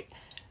like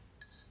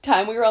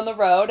time we were on the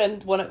road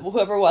and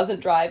whoever wasn't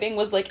driving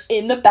was like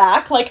in the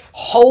back like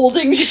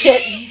holding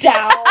shit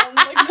down.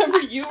 Like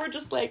remember you were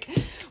just like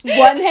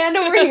one hand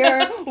over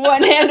here,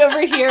 one hand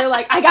over here,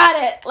 like I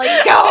got it,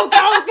 like go.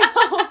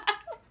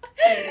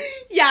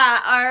 Yeah,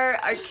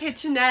 our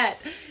kitchenette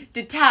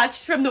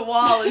detached from the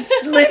wall and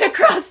slid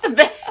across the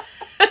bed.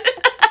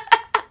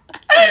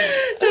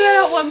 So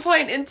then at one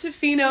point in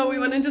Tofino, we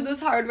went into this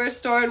hardware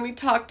store and we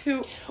talked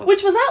to...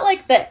 Which was at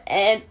like the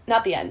end,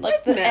 not the end,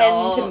 like the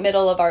end to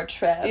middle of our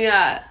trip.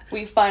 Yeah.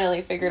 We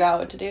finally figured out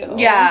what to do.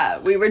 Yeah,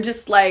 we were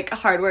just like,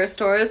 hardware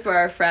stores were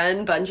our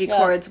friend, bungee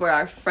cords were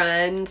our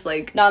friend,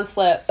 like...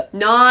 Non-slip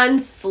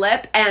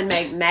and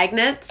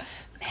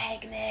magnets.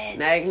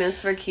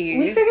 Magnets were key.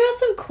 We figured out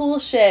some cool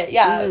shit.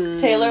 Yeah,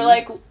 Taylor,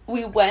 like,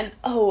 we went...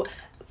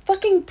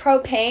 fucking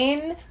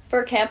propane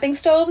for camping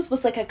stoves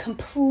was like a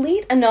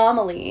complete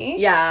anomaly.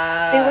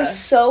 Yeah. They were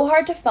so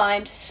hard to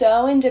find,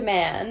 so in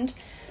demand.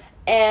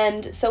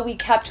 And so we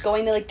kept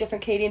going to like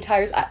different Canadian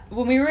Tires.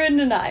 When we were in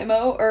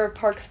Nanaimo or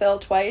Parksville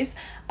twice,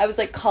 I was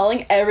like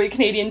calling every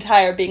Canadian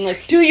Tire being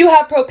like, do you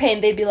have propane?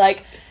 They'd be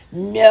like,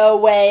 no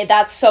way,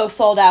 that's so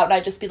sold out. And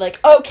I'd just be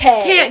like,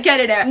 okay. Can't get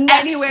it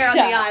anywhere on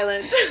the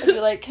island. I'd be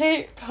like,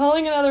 hey,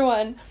 calling another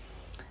one.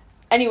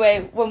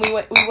 Anyway, when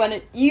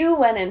you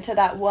went into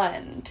that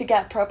one to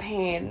get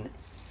propane,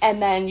 and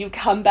then you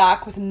come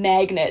back with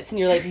magnets, and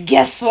you're like,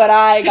 guess what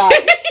I got?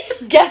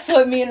 Guess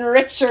what me and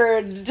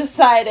Richard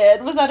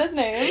decided? Was that his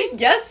name?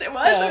 Yes, it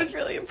was. Yeah. I was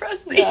really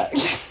impressed. Yeah.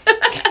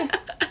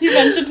 You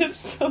mentioned him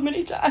so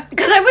many times.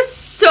 Because I was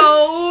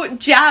so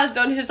jazzed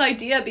on his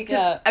idea,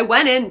 because I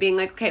went in being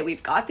like, okay,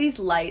 we've got these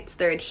lights,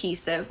 they're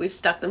adhesive, we've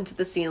stuck them to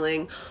the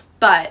ceiling.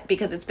 But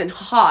because it's been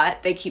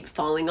hot, they keep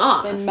falling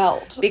off. They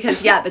melt.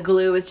 Because, the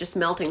glue is just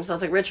melting. So I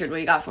was like, Richard, what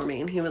do you got for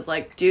me? And he was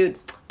like, dude,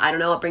 I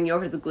don't know. I'll bring you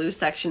over to the glue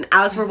section.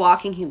 As we're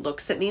walking, he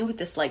looks at me with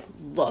this, like,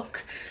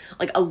 look.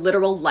 Like, a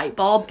literal light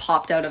bulb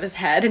popped out of his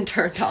head and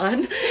turned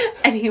on.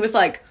 And he was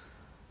like,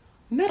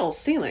 metal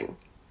ceiling,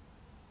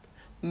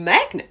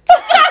 magnets.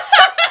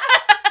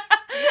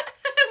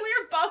 And we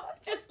were both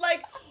just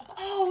like,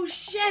 oh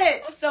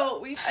shit. So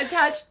we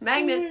attached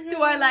magnets to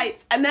our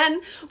lights, and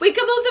then we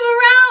could move them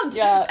around.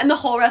 Yeah. And the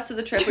whole rest of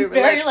the trip we were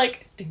Very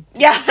like like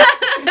yeah.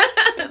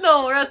 The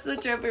whole rest of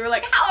the trip we were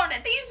like, how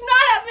did these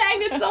not have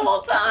magnets the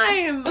whole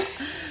time?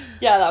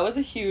 yeah, that was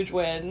a huge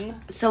win.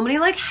 So many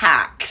like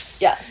hacks.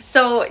 Yes.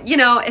 So, you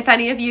know, if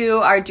any of you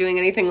are doing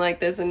anything like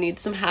this and need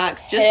some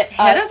hacks, just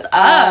hit us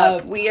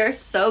up. up. We are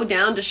so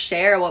down to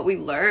share what we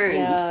learned.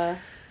 Yeah.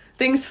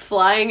 Things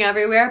flying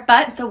everywhere.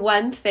 But the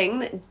one thing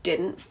that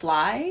didn't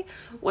fly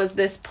was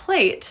this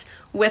plate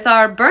with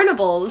our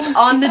burnables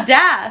on the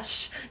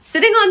dash,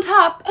 sitting on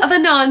top of a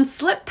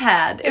non-slip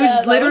pad. It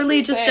was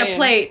literally just a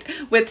plate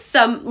with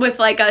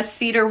like a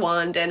cedar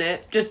wand in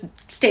it. Just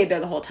stayed there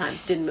the whole time.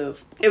 Didn't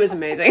move. It was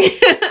amazing.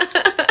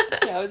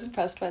 Yeah, I was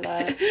impressed by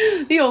that.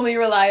 The only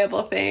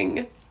reliable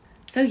thing.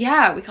 So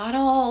yeah, we got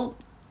all...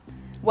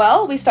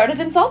 Well, we started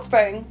in Salt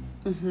Spring,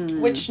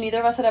 which neither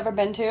of us had ever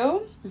been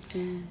to.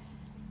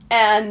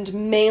 And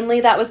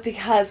mainly that was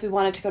because we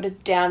wanted to go to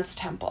Dance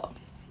Temple.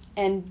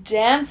 And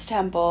Dance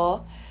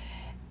Temple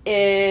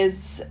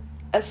is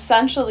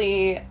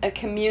essentially a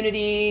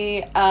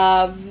community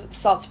of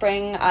Salt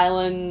Spring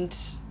Island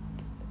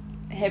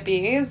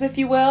hippies, if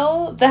you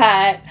will,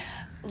 that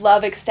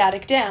love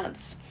ecstatic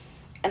dance.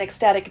 And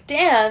ecstatic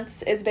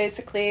dance is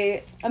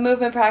basically a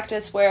movement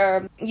practice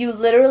where you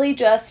literally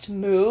just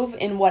move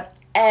in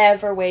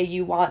whatever way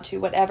you want to,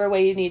 whatever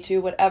way you need to,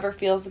 whatever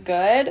feels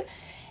good.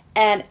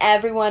 And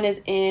everyone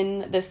is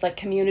in this like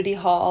community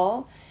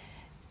hall.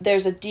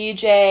 There's a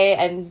DJ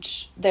and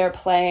they're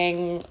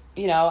playing,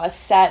 you know, a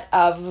set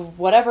of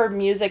whatever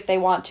music they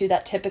want to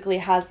that typically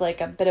has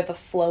like a bit of a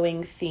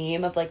flowing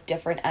theme of like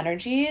different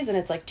energies. And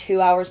it's like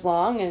 2 hours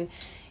long, and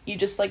you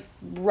just like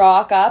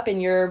rock up in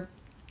your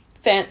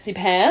fancy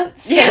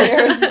pants and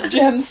your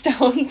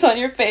gemstones on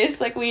your face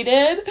like we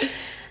did.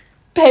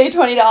 Pay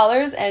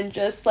 $20 and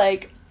just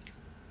like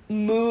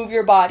move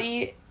your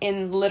body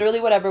in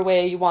literally whatever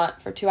way you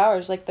want for 2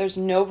 hours. Like there's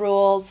no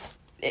rules.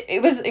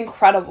 It was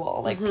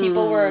incredible. Like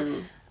people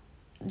were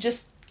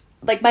just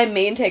like, my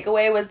main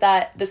takeaway was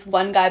that this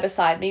one guy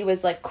beside me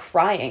was like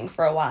crying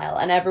for a while,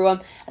 and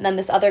then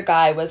this other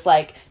guy was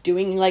like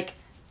doing like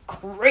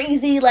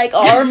crazy like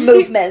arm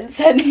movements,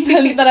 and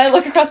then I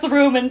look across the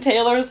room and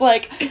Taylor's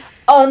like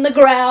on the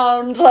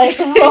ground like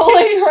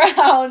rolling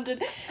around,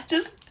 and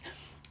just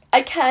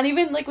we can't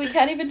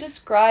even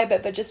describe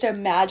it, but just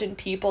imagine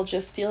people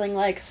just feeling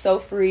like so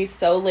free,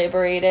 so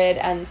liberated,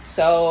 and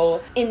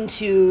so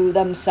into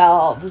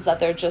themselves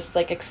that they're just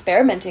like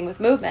experimenting with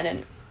movement.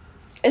 And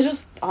it's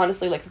just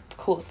honestly like the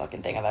coolest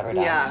fucking thing I've ever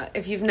done. Yeah,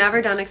 if you've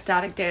never done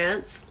ecstatic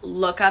dance,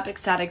 look up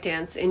ecstatic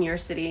dance in your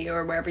city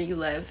or wherever you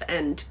live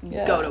and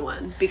go to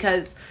one.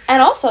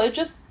 And also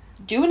just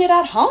doing it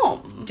at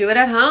home. Do it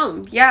at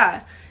home,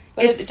 yeah.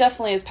 But it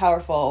definitely is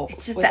powerful.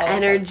 It's just the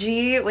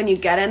energy when you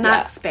get in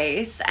that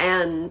space.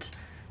 And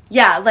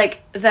yeah,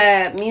 like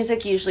the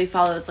music usually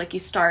follows, like you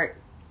start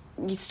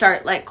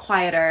like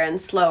quieter and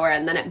slower,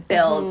 and then it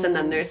builds, and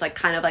then there's like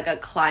kind of like a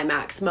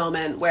climax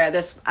moment where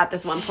at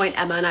this one point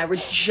Emma and I were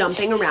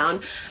jumping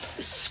around,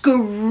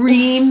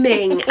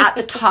 screaming at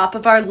the top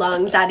of our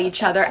lungs at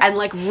each other, and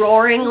like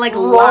roaring like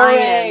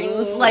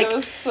lions. Like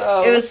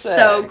it was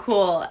so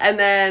cool. And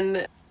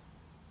then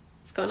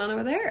going on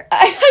over there?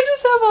 I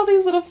just have all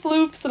these little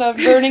floops and I'm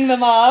burning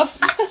them off.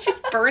 She's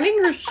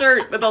burning her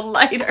shirt with a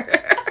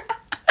lighter.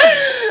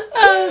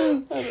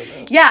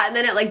 Yeah, and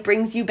then it like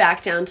brings you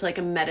back down to like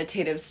a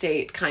meditative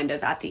state kind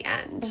of at the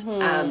end.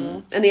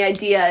 And the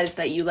idea is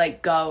that you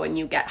like go and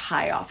you get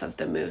high off of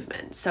the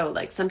movement. So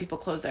like some people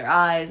close their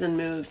eyes and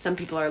move, some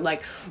people are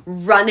like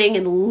running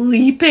and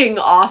leaping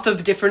off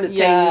of different things.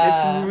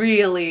 It's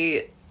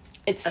really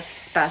a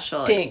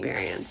special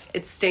experience.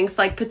 It stinks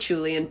like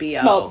patchouli and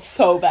BO. Smelled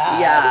so bad.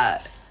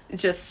 Yeah,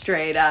 just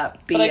straight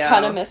up BO. But I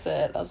kind of miss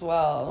it as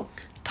well.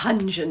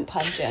 Pungent.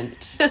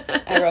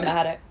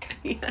 Aromatic.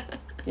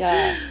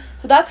 Yeah.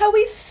 So that's how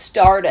we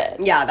started.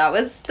 Yeah, that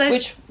was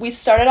which we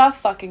started off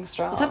fucking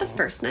strong. Was that the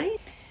first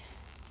night?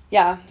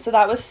 Yeah, so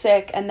that was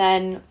sick. And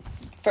then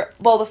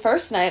the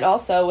first night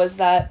also was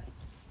that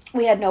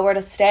we had nowhere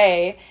to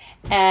stay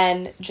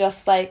and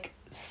just like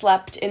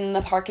slept in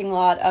the parking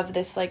lot of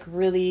this like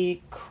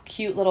really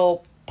cute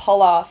little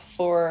pull off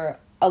for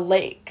a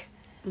lake,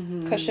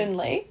 Cushion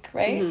Lake,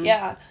 right?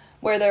 Yeah,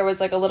 where there was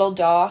like a little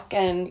dock,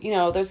 and you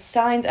know there's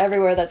signs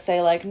everywhere that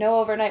say like no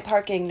overnight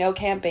parking, no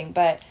camping,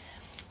 but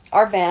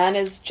our van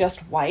is just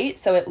white,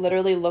 so it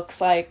literally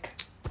looks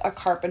like a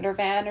carpenter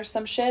van or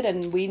some shit,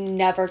 and we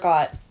never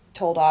got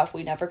told off,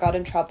 we never got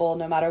in trouble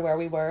no matter where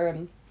we were.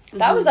 And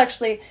that was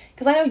actually,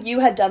 because I know you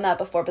had done that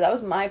before, but that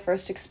was my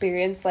first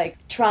experience, like,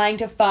 trying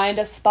to find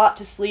a spot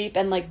to sleep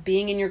and, like,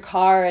 being in your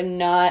car and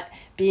not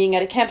being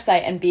at a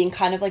campsite and being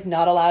kind of, like,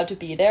 not allowed to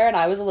be there. And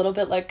I was a little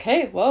bit like,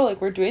 hey, whoa, like,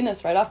 we're doing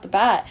this right off the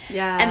bat.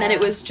 Yeah. And then it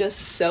was just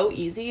so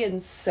easy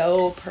and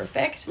so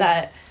perfect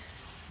that,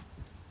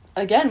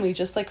 again, we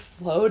just, like,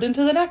 flowed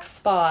into the next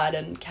spot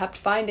and kept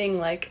finding,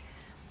 like,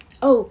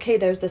 Oh, okay,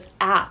 there's this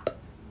app.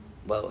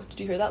 Whoa, did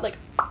you hear that? Like,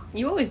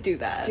 You always do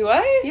that. do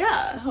I?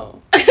 Yeah. Oh,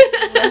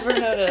 never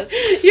noticed.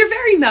 Your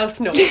very mouth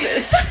knows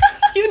this.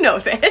 You know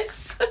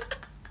this.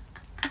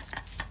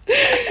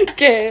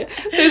 Okay,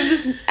 there's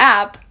this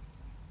app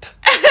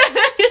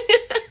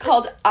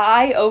called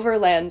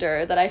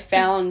iOverlander that I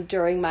found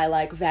during my,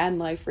 like, van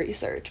life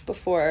research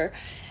before,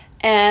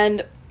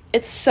 and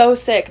it's so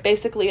sick.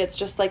 Basically, it's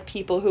just, like,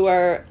 people who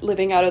are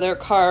living out of their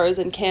cars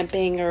and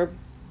camping or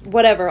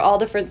whatever, all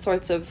different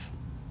sorts of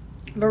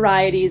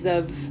varieties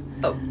of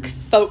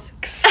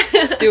folks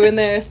doing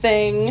their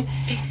thing.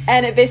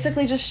 And it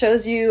basically just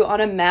shows you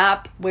on a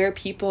map where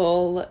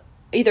people,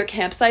 either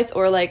campsites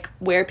or, like,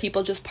 where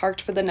people just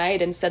parked for the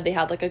night and said they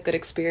had, like, a good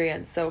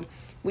experience. So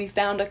we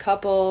found a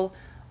couple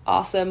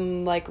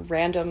awesome, like,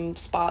 random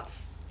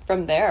spots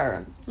from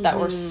there that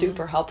were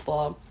super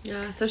helpful.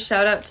 Yeah, so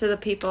shout out to the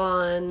people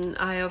on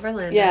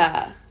iOverlander.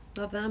 Yeah.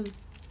 Love them.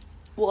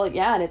 Well,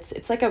 yeah, and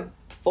it's like a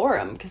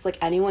forum, because, like,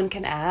 anyone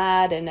can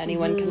add and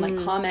anyone can, like,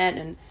 comment,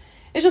 and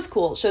it's just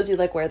cool. It shows you,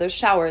 like, where there's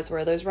showers,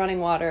 where there's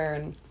running water,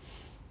 and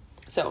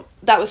so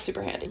that was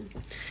super handy.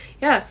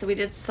 Yeah, so we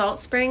did Salt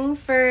Spring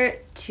for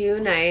 2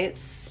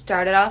 nights,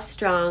 started off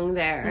strong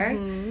there,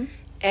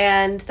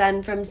 and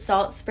then from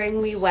Salt Spring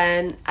we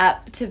went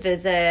up to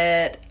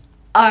visit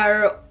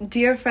our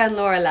dear friend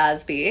Laura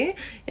Lasby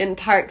in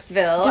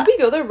Parksville. Did we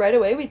go there right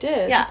away? We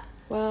did. Yeah.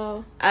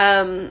 Wow.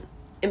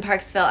 In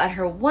Parksville at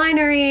her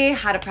winery,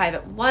 had a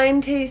private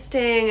wine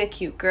tasting, a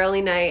cute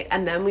girly night,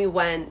 and then we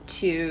went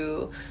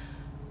to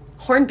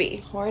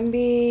Hornby.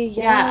 Hornby,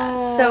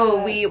 yeah.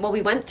 So we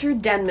went through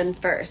Denman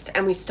first,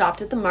 and we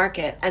stopped at the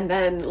market, and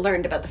then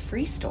learned about the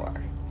Free Store.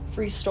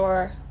 Free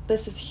Store.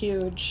 This is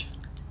huge.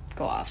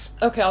 Go off.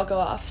 Okay, I'll go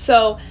off.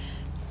 So,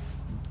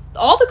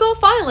 all the Gulf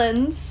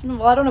Islands,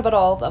 well, I don't know about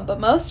all of them, but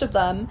most of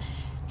them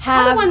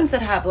have... All the ones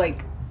that have,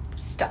 like,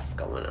 stuff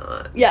going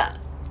on. Yeah.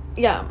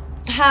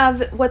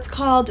 Have what's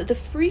called the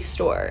Free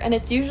Store, and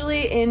it's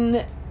usually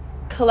in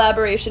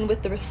collaboration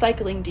with the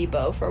recycling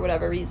depot for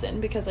whatever reason,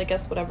 because I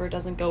guess whatever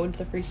doesn't go into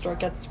the Free Store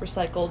gets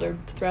recycled or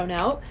thrown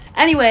out.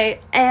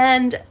 Anyway,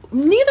 and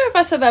neither of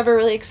us have ever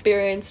really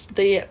experienced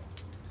the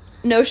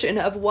notion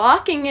of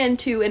walking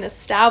into an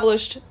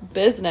established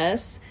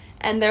business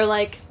and they're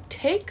like,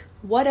 take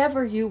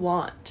whatever you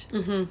want,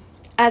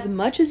 as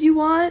much as you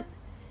want,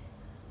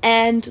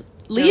 and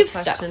leave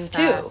stuff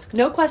too. Asked.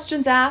 No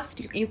questions asked.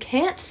 You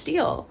can't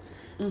steal.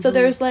 So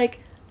there's, like,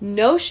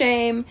 no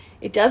shame.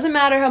 It doesn't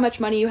matter how much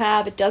money you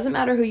have. It doesn't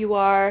matter who you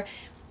are.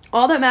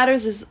 All that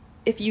matters is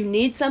if you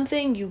need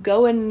something, you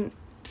go and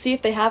see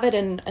if they have it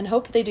and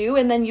hope they do,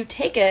 and then you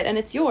take it and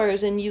it's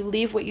yours, and you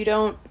leave what you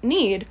don't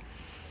need.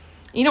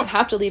 You don't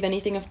have to leave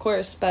anything, of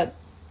course, but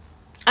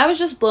I was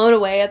just blown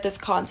away at this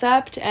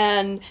concept,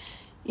 and,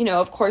 you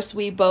know, of course,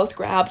 we both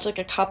grabbed, like,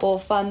 a couple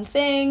fun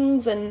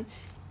things, and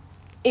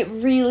it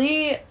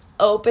really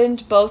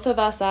opened both of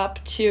us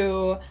up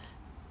to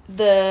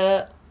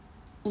the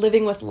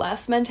living with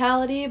less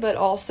mentality, but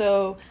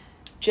also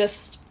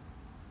just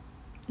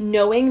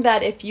knowing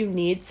that if you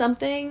need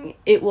something,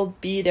 it will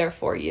be there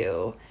for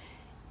you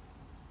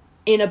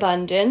in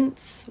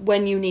abundance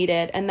when you need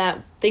it, and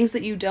that things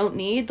that you don't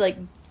need, like,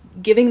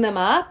 giving them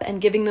up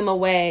and giving them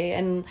away,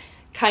 and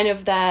kind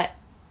of that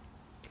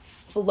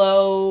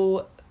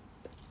flow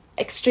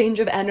exchange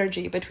of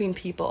energy between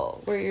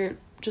people where you're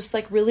just,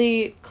 like,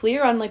 really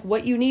clear on, like,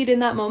 what you need in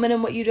that moment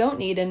and what you don't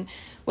need. And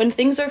when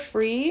things are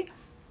free,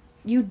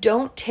 you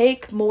don't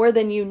take more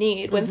than you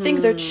need. When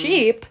things are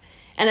cheap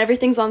and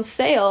everything's on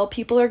sale,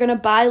 people are going to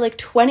buy, like,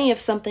 20 of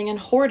something and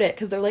hoard it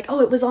because they're like, oh,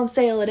 it was on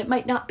sale and it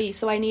might not be,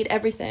 so I need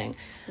everything.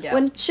 Yeah.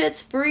 When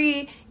shit's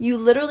free, you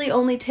literally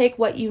only take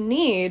what you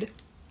need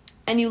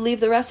and you leave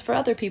the rest for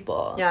other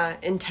people. Yeah,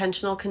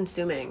 intentional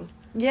consuming.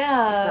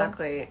 Yeah.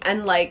 Exactly.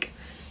 And, like,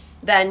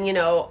 then, you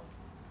know,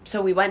 so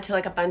we went to,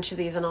 like, a bunch of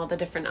these on all the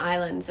different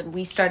islands, and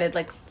we started,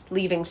 like,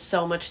 leaving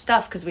so much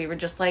stuff because we were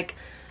just, like,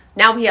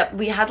 now we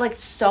had, like,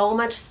 so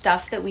much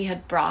stuff that we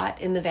had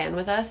brought in the van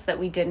with us that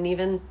we didn't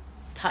even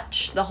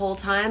touch the whole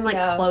time, like,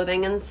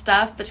 clothing and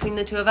stuff between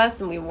the two of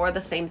us, and we wore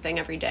the same thing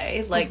every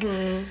day. Like,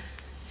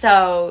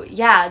 so,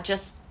 yeah,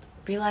 just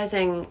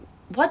realizing,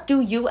 what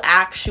do you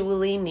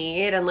actually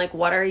need, and, like,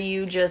 what are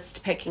you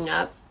just picking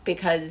up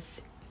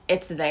because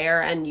it's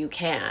there and you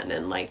can.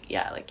 And, like,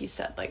 yeah, like you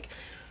said, like,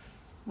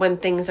 when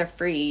things are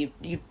free,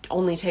 you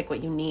only take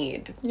what you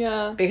need.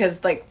 Yeah.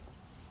 Because, like,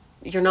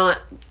 you're not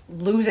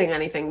losing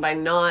anything by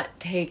not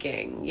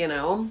taking, you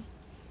know?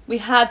 We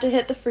had to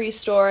hit the Free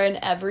Store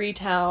in every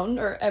town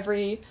or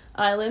every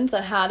island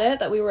that had it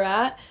that we were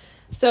at.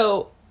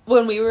 So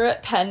when we were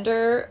at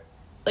Pender,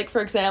 like, for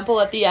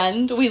example, at the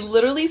end, we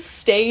literally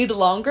stayed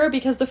longer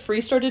because the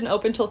Free Store didn't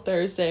open till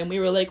Thursday, and we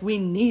were like, we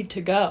need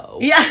to go.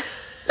 Yeah.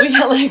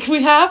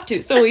 We have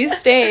to. So we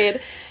stayed.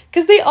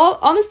 Because they all,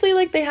 honestly,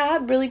 like, they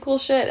had really cool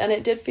shit, and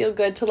it did feel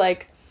good to,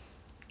 like,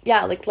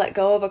 yeah, like, let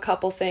go of a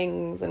couple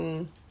things,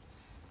 and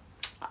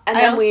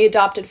then we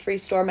adopted Free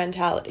Store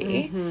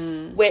mentality,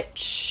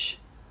 which,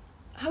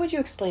 how would you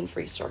explain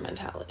Free Store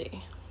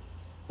mentality?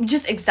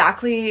 just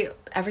exactly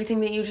everything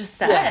that you just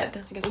said.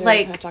 Yeah, I guess we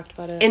like kind of talked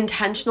about it.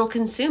 Intentional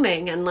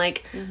consuming and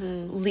like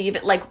leave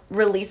it, like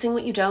releasing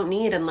what you don't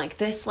need, and like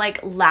this like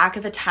lack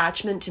of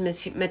attachment to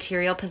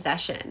material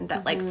possession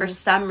that like for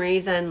some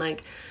reason,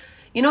 like,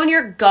 you know, when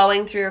you're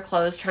going through your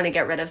clothes trying to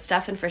get rid of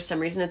stuff and for some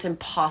reason it's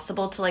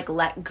impossible to like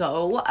let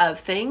go of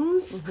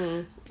things,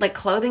 like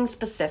clothing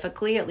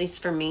specifically, at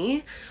least for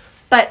me.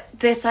 But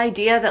this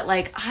idea that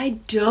like, I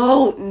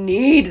don't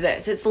need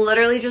this, it's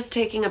literally just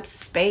taking up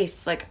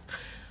space. Like,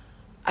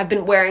 I've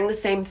been wearing the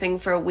same thing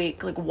for a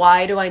week. Like,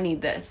 why do I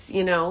need this,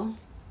 you know?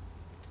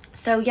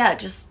 So, yeah,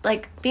 just,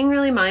 like, being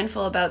really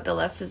mindful about the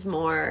less is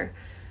more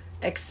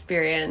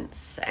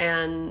experience.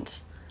 And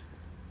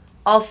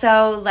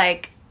also,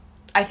 like,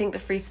 I think the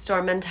free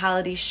store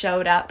mentality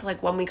showed up,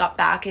 like, when we got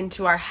back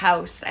into our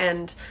house.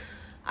 And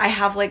I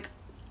have, like,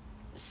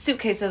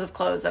 suitcases of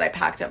clothes that I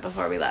packed up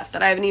before we left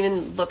that I haven't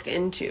even looked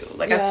into.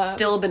 Like, I've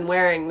still been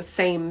wearing the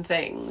same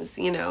things,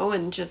 you know?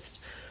 And just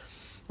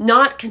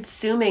not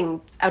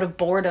consuming out of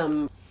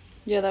boredom.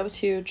 Yeah, that was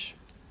huge.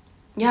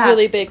 Yeah.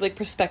 Really big, like,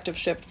 perspective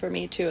shift for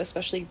me, too,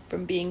 especially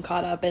from being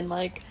caught up in,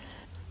 like,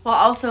 well,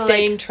 also,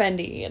 staying like,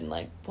 trendy and,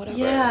 like, whatever.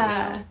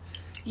 Yeah.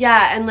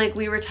 Yeah, and, like,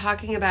 we were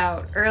talking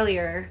about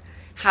earlier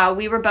how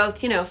we were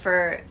both, you know,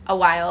 for a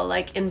while,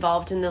 like,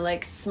 involved in the,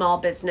 like, small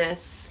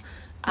business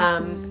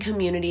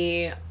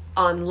community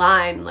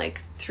online,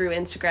 like, through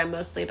Instagram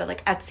mostly, but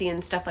like Etsy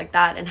and stuff like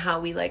that, and how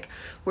we like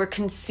were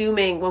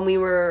consuming when we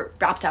were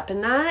wrapped up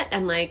in that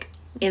and like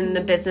in the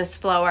business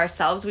flow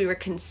ourselves, we were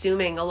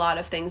consuming a lot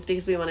of things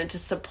because we wanted to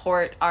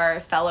support our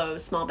fellow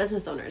small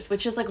business owners,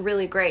 which is like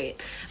really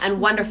great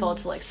and wonderful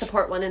to like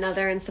support one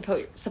another and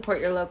support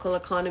your local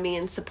economy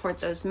and support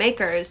those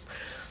makers.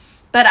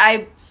 But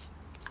I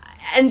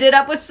ended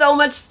up with so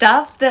much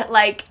stuff that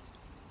like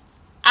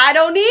I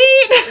don't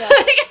need.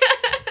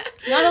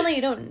 Not only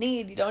you don't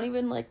need, you don't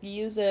even, like,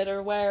 use it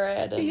or wear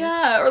it. And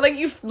yeah, or, like,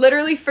 you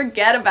literally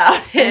forget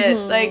about it.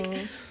 Like,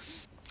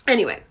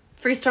 anyway,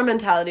 free store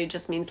mentality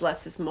just means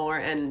less is more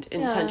and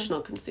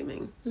intentional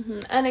consuming.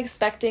 And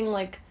expecting,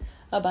 like,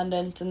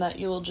 abundance and that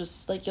you'll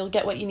just, like, you'll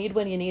get what you need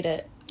when you need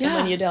it. Yeah. And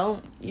when you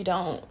don't, you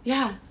don't.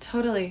 Yeah,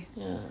 totally.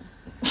 Yeah.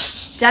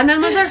 Denman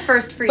was our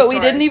first free But stores.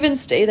 we didn't even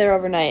stay there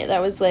overnight.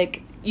 That was,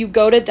 like, you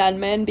go to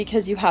Denman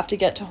because you have to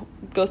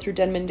go through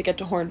Denman to get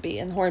to Hornby,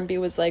 and Hornby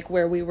was like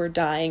where we were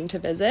dying to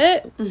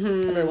visit.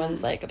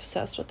 Everyone's like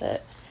obsessed with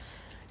it.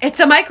 It's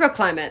a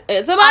microclimate.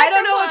 It's a microclimate. I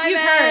don't know if you've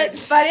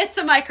heard, but it's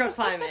a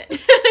microclimate.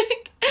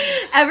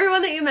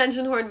 Everyone that you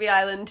mentioned Hornby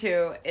Island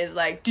to is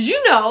like, did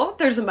you know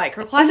there's a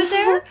microclimate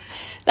there?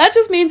 That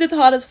just means it's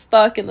hot as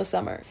fuck in the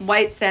summer.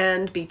 White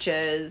sand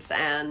beaches,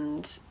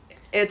 and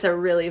it's a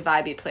really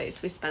vibey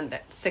place. We spent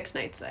 6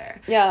 nights there.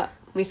 Yeah.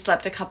 We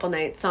slept a couple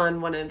nights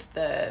on one of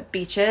the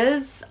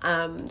beaches.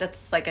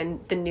 That's like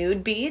the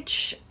nude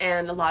beach,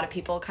 and a lot of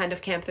people kind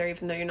of camp there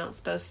even though you're not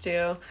supposed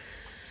to.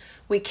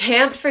 We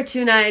camped for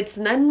 2 nights,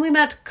 and then we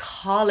met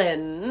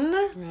Colin.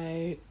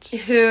 Right.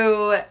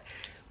 Who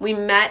we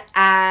met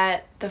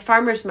at the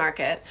farmer's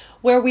market.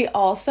 Where we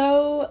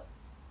also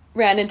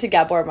ran into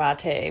Gabor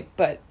Mate,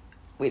 but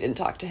we didn't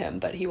talk to him,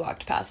 but he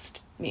walked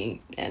past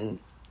me, and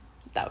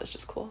that was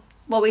just cool.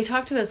 Well, we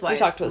talked to his wife.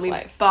 We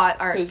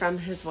bought art from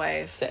his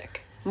wife.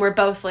 Sick. We're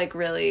both, like,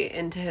 really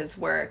into his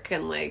work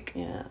and, like,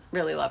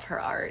 really love her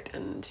art.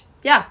 And,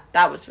 yeah,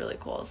 that was really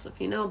cool. So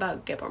if you know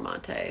about Gabor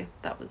Mate,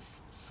 that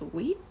was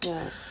sweet.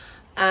 Yeah.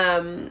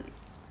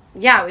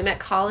 Yeah, we met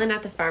Colin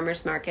at the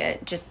farmer's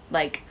market, just,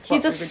 like,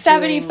 he's a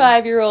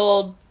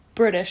 75-year-old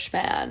British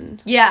man.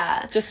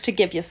 Yeah. Just to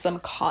give you some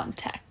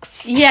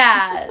context.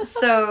 Yeah.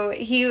 So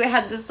he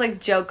had this,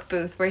 like, joke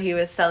booth where he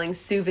was selling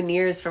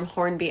souvenirs from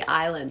Hornby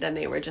Island, and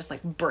they were just,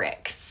 like,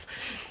 bricks.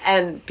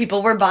 And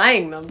people were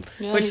buying them,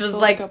 which was,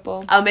 like,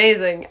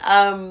 amazing.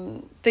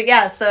 But,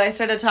 yeah, so I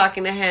started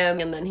talking to him,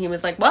 and then he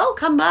was like, well,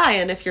 come by,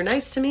 and if you're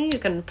nice to me, you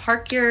can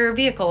park your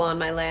vehicle on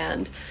my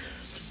land.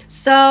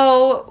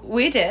 So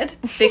we did,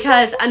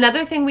 because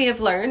another thing we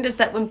have learned is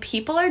that when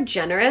people are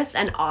generous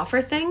and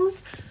offer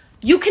things,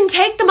 you can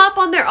take them up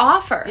on their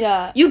offer.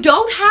 Yeah. You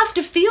don't have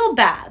to feel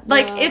bad.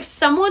 Like, if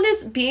someone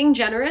is being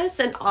generous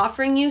and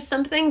offering you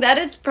something, that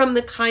is from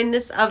the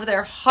kindness of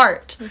their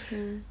heart.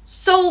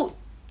 So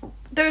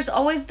there's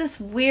always this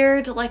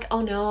weird, like,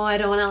 oh no, I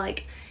don't want to,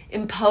 like,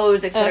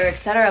 impose, etc.,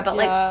 etc. But,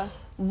 like,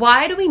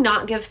 why do we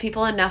not give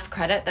people enough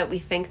credit that we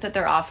think that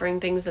they're offering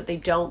things that they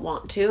don't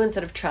want to,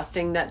 instead of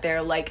trusting that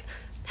they're, like,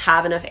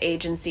 have enough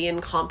agency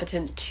and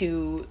competent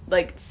to,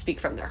 like, speak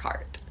from their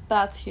heart?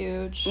 That's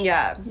huge.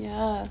 Yeah.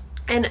 Yeah.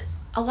 And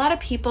a lot of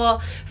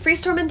people, free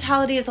store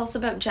mentality is also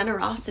about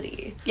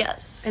generosity.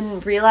 Yes.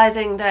 And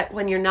realizing that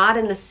when you're not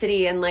in the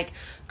city and, like,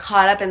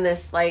 caught up in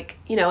this, like,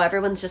 you know,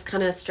 everyone's just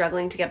kind of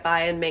struggling to get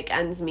by and make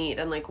ends meet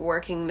and, like,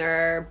 working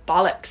their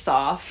bollocks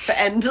off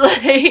and,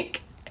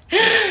 like,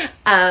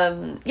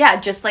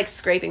 just, like,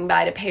 scraping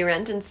by to pay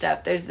rent and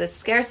stuff. There's this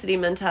scarcity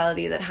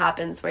mentality that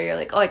happens where you're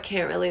like, oh, I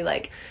can't really,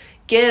 like,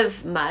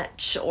 give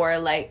much, or,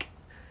 like,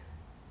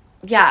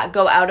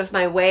 go out of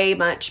my way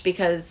much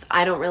because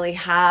I don't really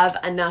have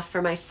enough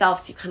for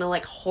myself. So you kind of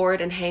like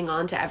hoard and hang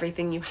on to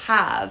everything you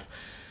have.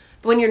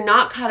 But when you're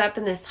not caught up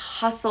in this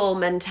hustle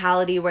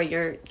mentality where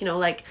you're, you know,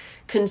 like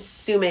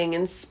consuming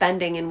and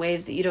spending in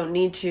ways that you don't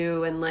need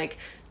to, and like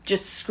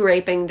just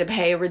scraping to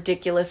pay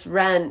ridiculous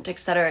rent, et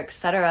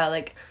cetera,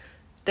 like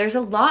there's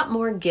a lot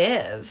more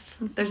give.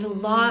 There's a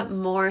lot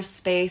more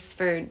space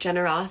for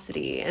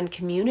generosity and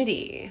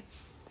community.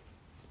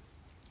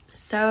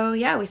 So,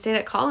 yeah, we stayed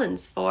at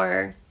Collins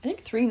for... I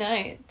think 3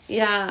 nights.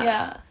 Yeah.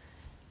 Yeah.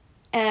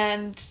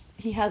 And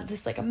he had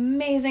this, like,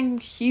 amazing,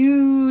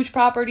 huge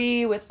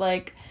property with,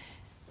 like,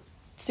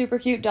 super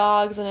cute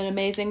dogs and an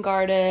amazing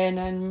garden.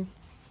 And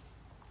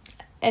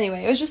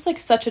anyway, it was just, like,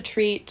 such a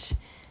treat.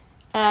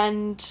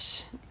 And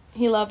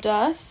he loved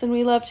us, and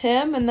we loved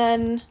him.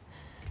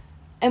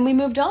 And we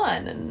moved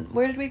on. And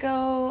where did we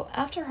go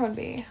after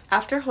Hornby?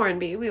 After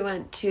Hornby, we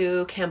went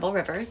to Campbell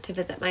River to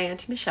visit my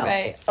Auntie Michelle.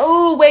 Right.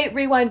 Oh, wait,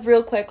 rewind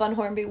real quick on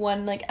Hornby.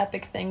 One, like,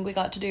 epic thing we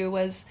got to do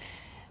was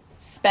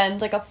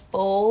spend, like, a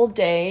full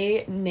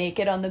day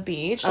naked on the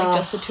beach, like,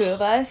 just the 2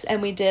 of us.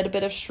 And we did a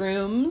bit of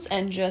shrooms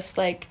and just,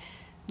 like,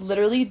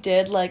 literally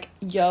did, like,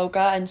 yoga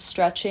and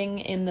stretching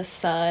in the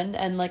sun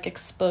and, like,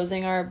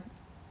 exposing our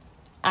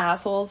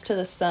assholes to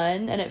the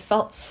sun, and it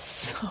felt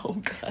so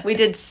good. We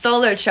did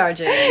solar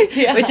charging,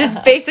 which is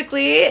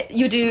basically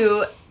you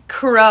do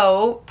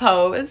crow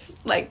pose,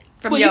 like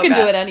from yoga. You can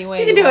do it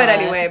anyway. You can do it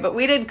anyway, but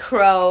we did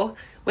crow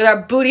with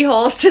our booty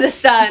holes to the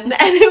sun, and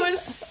it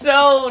was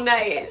so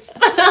nice.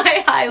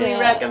 I highly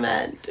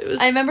recommend.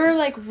 I remember,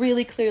 like,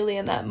 really clearly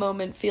in that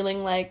moment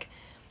feeling like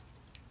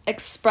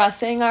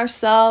expressing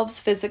ourselves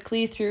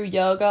physically through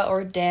yoga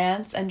or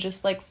dance and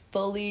just, like,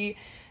 fully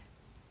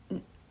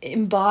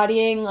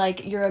embodying,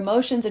 like, your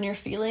emotions and your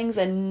feelings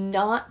and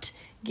not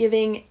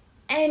giving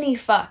any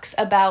fucks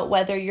about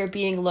whether you're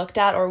being looked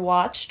at or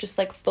watched, just,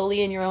 like,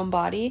 fully in your own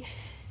body.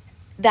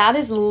 That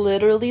is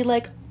literally,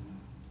 like,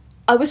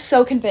 I was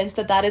so convinced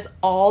that is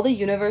all the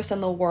universe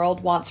and the world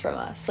wants from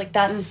us. Like,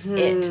 that's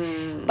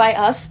it. By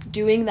us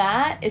doing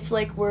that, it's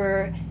like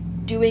we're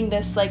doing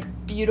this, like,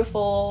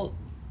 beautiful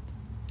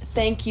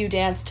thank you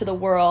dance to the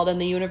world,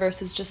 and the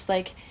universe is just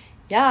like,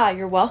 yeah,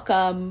 you're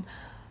welcome.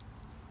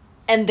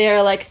 And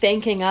they're, like,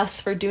 thanking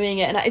us for doing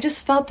it. And I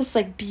just felt this,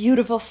 like,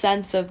 beautiful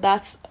sense of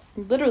that's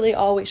literally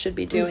all we should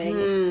be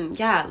doing.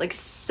 Yeah, like,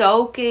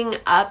 soaking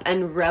up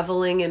and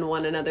reveling in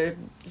one another's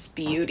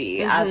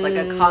beauty as, like,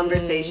 a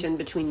conversation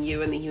between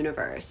you and the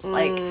universe.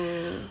 Like,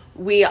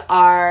 we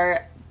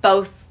are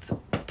both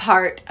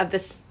part of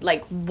this,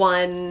 like,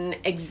 one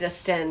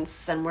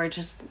existence, and we're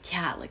just,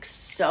 like,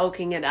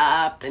 soaking it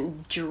up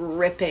and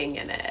dripping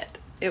in it.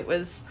 It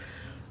was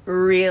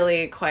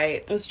really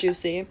quite... It was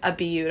juicy.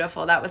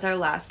 That was our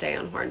last day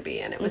on Hornby,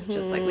 and it was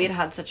just, like, we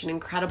had such an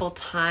incredible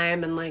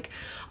time, and, like,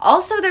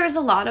 also there was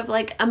a lot of,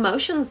 like,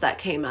 emotions that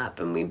came up,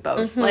 and we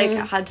both, like,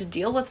 had to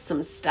deal with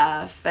some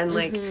stuff, and,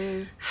 like,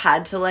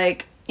 had to,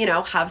 like, you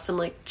know, have some,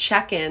 like,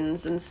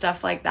 check-ins and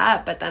stuff like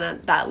that, but then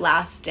at that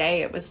last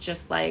day, it was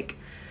just, like...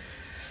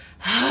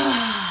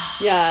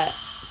 yeah.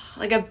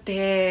 Like a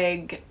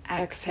big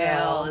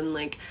exhale and,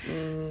 like,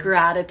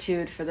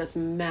 gratitude for this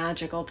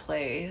magical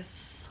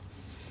place.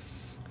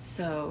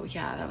 So,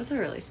 yeah, that was a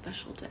really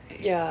special day.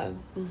 Yeah,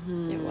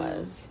 it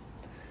was.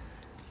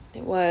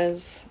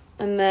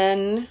 And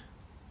then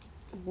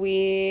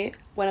we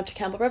went up to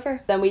Campbell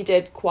River. Then we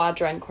did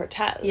Quadra and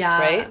Cortez,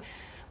 right?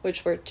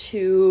 Which were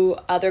 2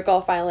 other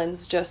Gulf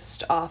Islands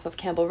just off of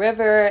Campbell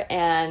River,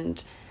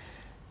 and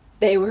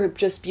they were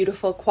just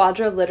beautiful.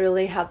 Quadra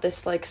literally had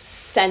this, like,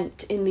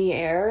 scent in the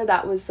air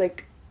that was,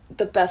 like,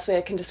 the best way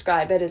I can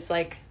describe it is,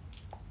 like,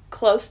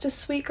 close to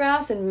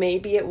sweetgrass, and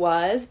maybe it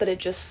was, but it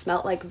just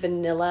smelled like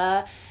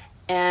vanilla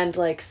and,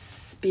 like,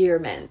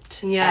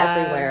 spearmint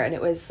everywhere, and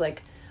it was,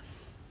 like,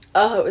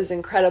 it was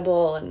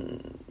incredible,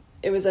 and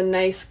it was a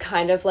nice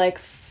kind of, like,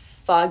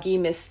 foggy,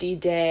 misty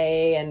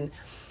day, and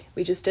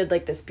we just did,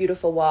 like, this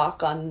beautiful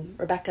walk on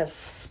Rebecca's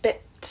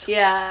Spit.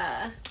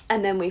 Yeah.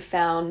 And then we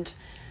found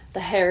the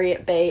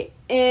Harriet Bay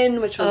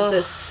Inn, which was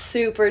this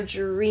super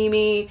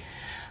dreamy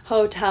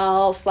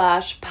hotel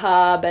 /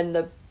 pub, and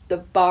the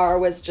bar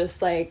was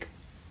just, like,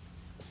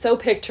 so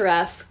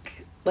picturesque,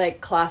 like,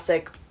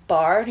 classic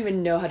bar. I don't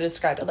even know how to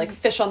describe it. Like,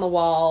 fish on the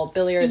wall,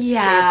 billiards table.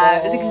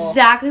 Yeah, it was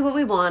exactly what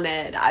we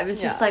wanted. I was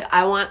just like,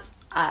 I want,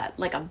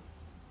 like, a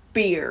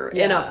beer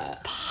in a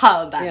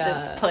pub at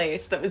this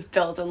place that was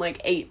built in,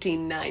 like,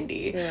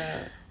 1890.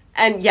 Yeah.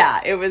 And,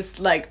 it was,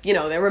 like, you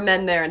know, there were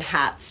men there in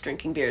hats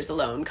drinking beers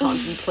alone,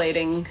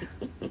 contemplating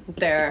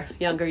their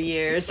younger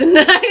years and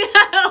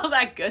all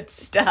that good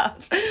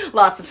stuff.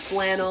 Lots of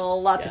flannel,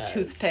 lots of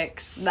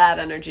toothpicks, that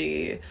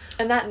energy.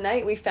 And that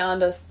night we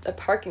found a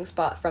parking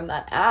spot from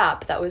that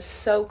app that was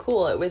so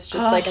cool. It was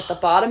just, like, at the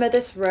bottom of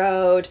this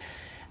road,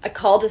 a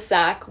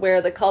cul-de-sac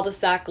where the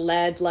cul-de-sac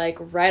led, like,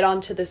 right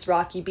onto this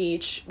rocky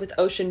beach with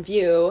ocean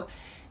view.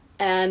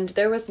 And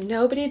there was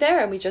nobody there,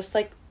 and we just,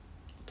 like,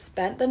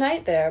 spent the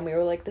night there, and we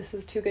were like, this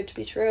is too good to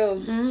be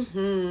true.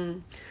 Mm-hmm.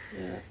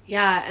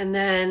 Yeah, and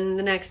then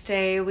the next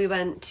day we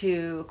went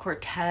to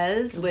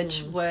Cortez,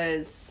 which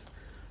was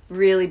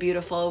really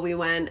beautiful. We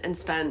went and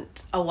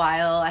spent a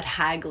while at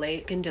Hag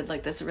Lake and did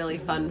like this really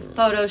fun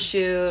photo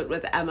shoot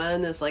with Emma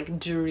in this like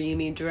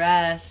dreamy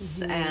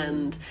dress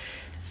and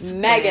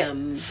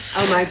maggots.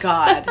 Oh my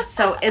god.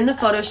 So in the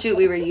photo shoot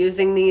we were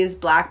using these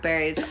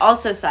blackberries.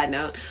 Also, side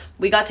note,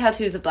 we got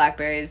tattoos of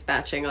blackberries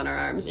matching on our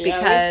arms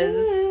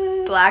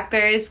because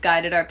blackberries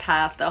guided our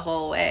path the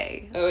whole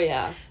way. Oh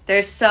yeah.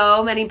 There's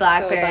so many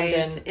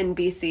blackberries in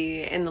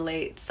BC in the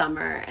late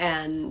summer,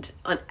 and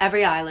on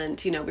every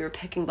island, you know, we were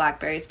picking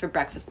blackberries for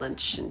breakfast,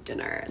 lunch, and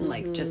dinner, and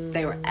like just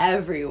they were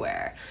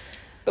everywhere.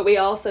 But we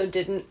also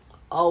didn't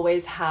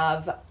always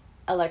have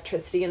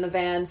electricity in the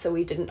van, so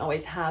we didn't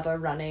always have a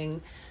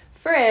running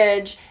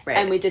fridge,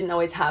 and we didn't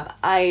always have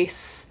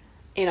ice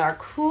in our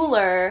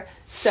cooler.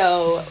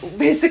 So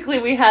basically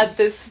we had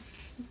this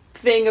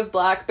thing of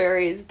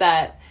blackberries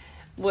that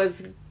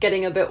was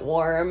getting a bit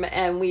warm,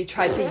 and we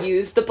tried to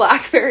use the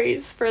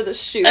blackberries for the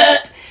shoot,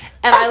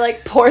 and I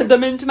like poured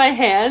them into my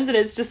hands, and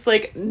it's just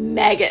like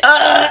maggots.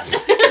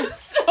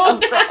 It's so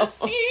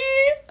nasty.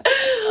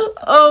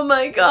 Oh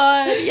my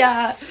god,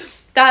 yeah.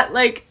 That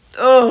like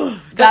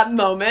that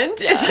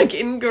moment is like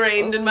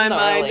ingrained in my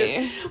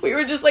mind. We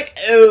were just like,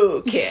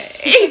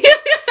 okay.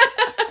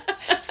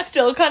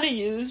 Still kind of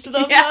used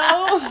them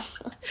though.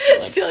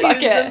 Like, still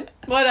use them.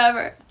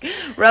 Whatever.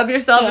 Rub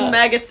yourself in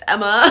maggots,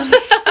 Emma.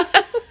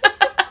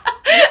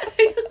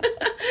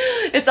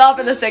 It's all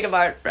for the sake of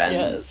art, friends.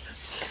 Yes.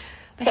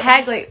 But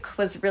Hag Lake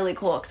was really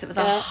cool because it was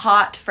a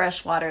hot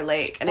freshwater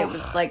lake, and it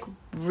was like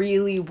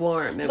really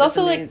warm. It was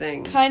also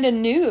amazing. Like kind of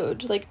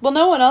nude. Like, well,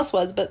 no one else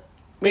was, but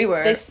we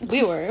were.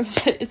 We were.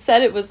 It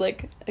said it was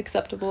like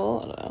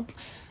acceptable. I don't know.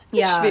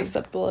 It should be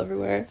acceptable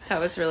everywhere. That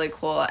was really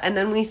cool. And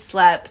then we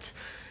slept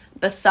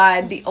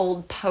beside the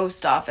old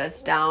post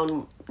office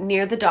down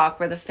near the dock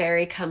where the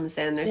ferry comes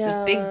in. There's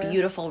this big,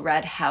 beautiful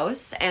red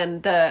house,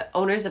 and the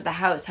owners of the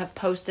house have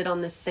posted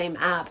on this same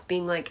app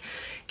being like,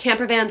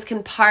 camper vans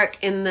can park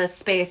in the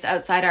space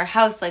outside our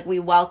house. Like, we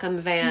welcome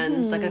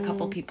vans, like a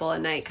couple people a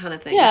night kind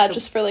of thing. Yeah, so,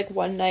 just for like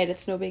one night.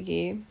 It's no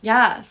biggie.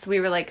 Yeah, so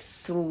we were like,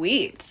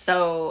 sweet.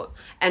 So,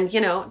 and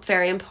you know,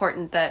 very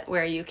important that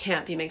where you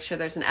camp, you make sure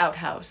there's an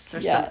outhouse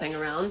or something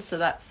around. So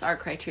that's our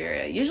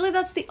criteria. Usually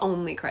that's the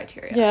only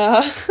criteria.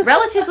 Yeah.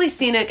 Relatively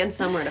scenic and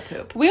somewhere to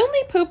poop. We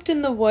only pooped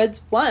in the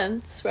woods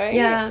once, right?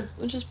 Yeah.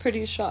 Which is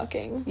pretty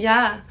shocking.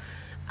 Yeah.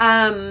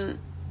 Yeah,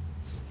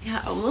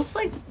 almost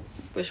like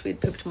wish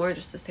we'd pooped more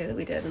just to say that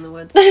we did in the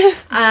woods.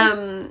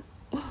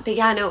 But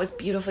yeah, no, it was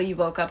beautiful. You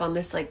woke up on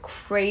this like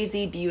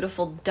crazy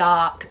beautiful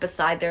dock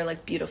beside their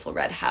like beautiful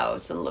red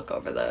house and look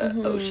over the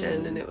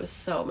ocean, and it was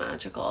so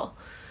magical.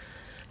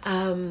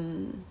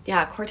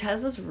 Yeah,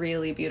 Cortez was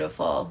really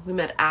beautiful. We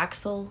met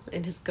Axel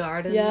in his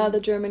garden. Yeah, the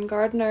German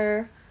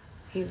gardener.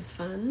 He was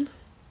fun.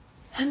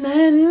 And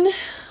then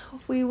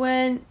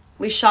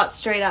we shot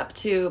straight up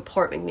to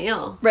Port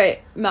McNeill.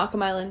 Right,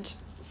 Malcolm Island.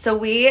 So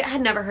we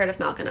had never heard of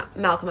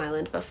Malcolm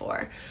Island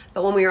before.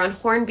 But when we were on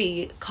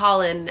Hornby,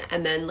 Colin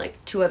and then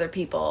like two other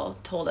people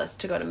told us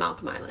to go to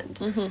Malcolm Island.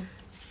 Mm-hmm.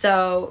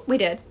 So we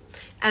did.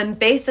 And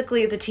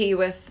basically the tea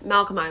with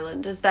Malcolm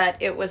Island is that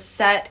it was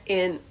settled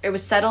in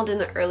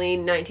the early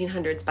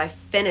 1900s by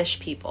Finnish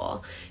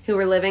people who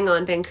were living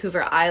on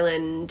Vancouver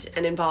Island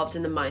and involved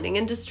in the mining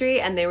industry,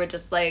 and they were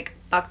just like,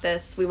 fuck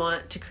this, we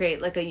want to create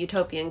like a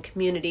utopian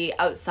community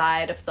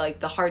outside of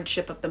like the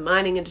hardship of the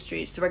mining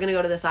industry, so we're going to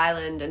go to this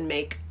island and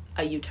make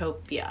a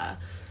utopia.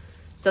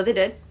 So they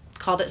did,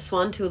 called it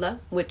Swantula,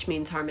 which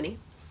means harmony.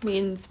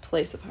 Means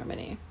place of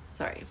harmony.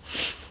 Sorry.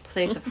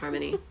 Place of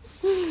harmony.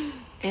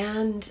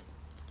 And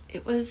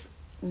it was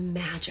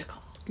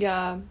magical.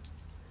 Yeah.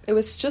 It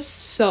was just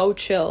so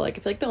chill. Like,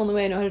 I feel like the only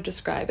way I know how to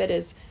describe it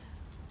is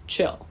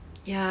chill.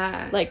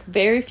 Yeah. Like,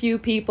 very few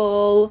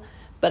people,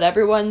 but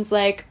everyone's,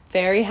 like,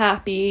 very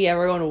happy.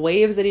 Everyone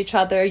waves at each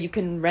other. You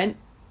can rent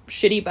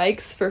shitty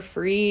bikes for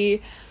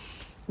free.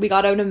 We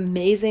got an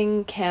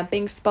amazing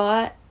camping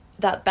spot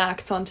that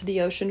backs onto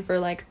the ocean for,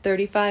 like,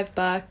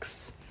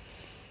 $35.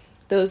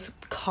 Those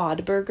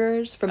cod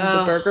burgers from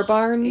the Burger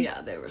Barn.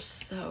 Yeah, they were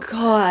so good.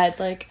 God,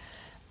 like,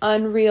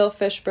 unreal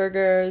fish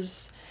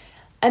burgers.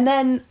 And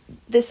then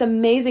this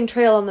amazing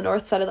trail on the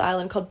north side of the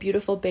island called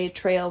Beautiful Bay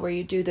Trail, where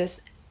you do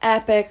this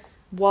epic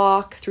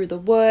walk through the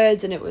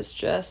woods, and it was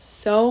just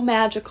so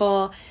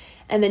magical.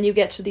 And then you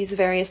get to these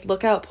various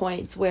lookout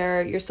points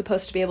where you're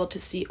supposed to be able to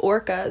see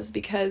orcas,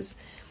 because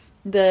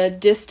the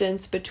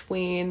distance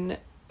between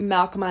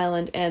Malcolm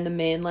Island and the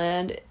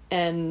mainland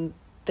and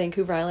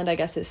Vancouver Island, I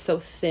guess, is so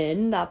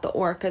thin that the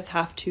orcas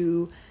have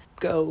to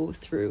go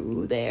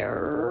through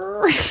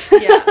there.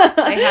 Yeah,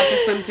 they have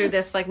to swim through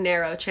this like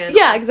narrow channel.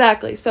 Yeah,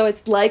 exactly. So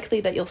it's likely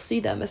that you'll see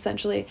them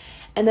essentially,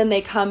 and then they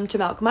come to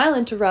Malcolm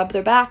Island to rub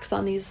their backs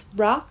on these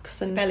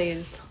rocks and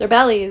their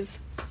bellies.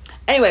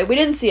 Anyway, we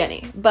didn't see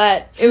any,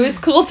 but it was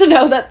cool to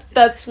know that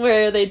that's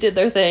where they did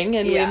their thing.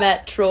 And we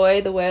met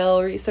Troy, the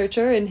whale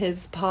researcher, in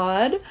his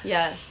pod.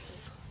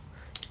 Yes.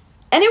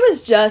 And it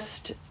was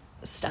just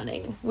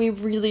stunning. We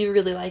really,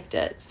 really liked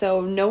it.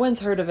 So no one's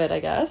heard of it, I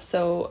guess.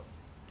 So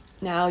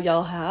now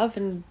y'all have,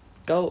 and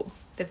go.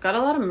 They've got a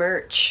lot of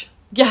merch.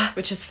 Yeah.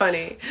 Which is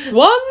funny.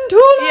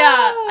 Swantula!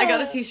 Yeah, I got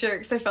a t-shirt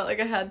because I felt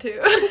like I had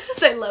to.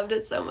 I loved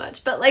it so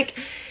much. But, like,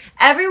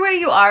 everywhere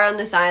you are on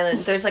this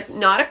island, there's, like,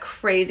 not a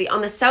crazy...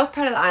 On the south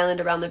part of the island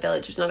around the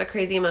village, there's not a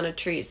crazy amount of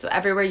trees. So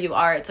everywhere you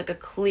are, it's, like, a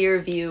clear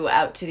view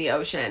out to the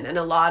ocean. And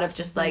a lot of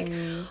just, like,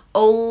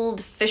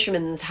 old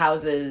fishermen's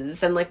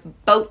houses and, like,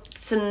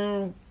 boats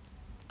and...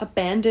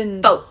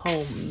 Abandoned boats.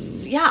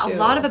 homes. Yeah, too. a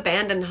lot of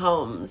abandoned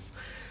homes.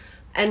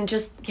 And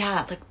just,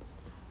 yeah, like,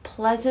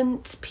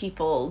 pleasant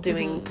people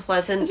doing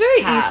pleasant It's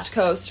very tasks. East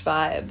Coast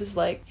vibes,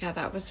 like. Yeah,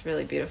 that was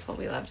really beautiful.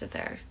 We loved it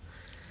there.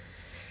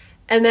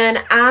 And then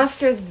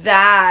after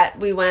that,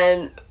 we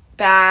went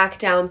back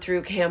down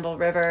through Campbell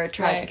River,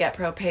 tried to get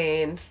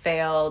propane,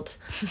 failed,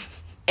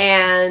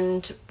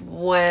 and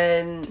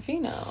went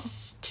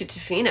to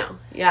Tofino.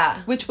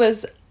 Yeah. Which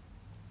was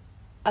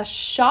a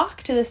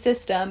shock to the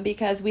system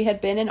because we had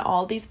been in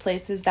all these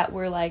places that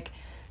were, like,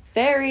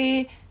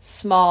 very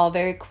small,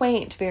 very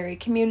quaint, very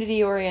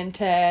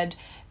community-oriented,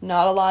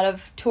 not a lot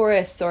of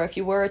tourists, or if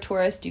you were a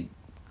tourist, you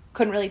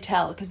couldn't really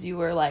tell because you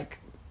were, like,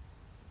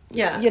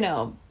 yeah, you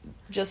know,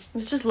 just... It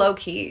was just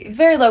low-key.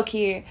 Very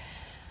low-key.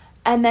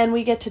 And then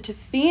we get to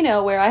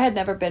Tofino, where I had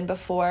never been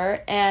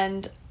before,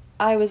 and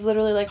I was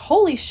literally like,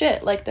 holy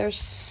shit, like, there's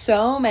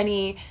so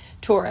many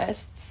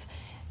tourists,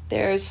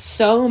 there's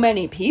so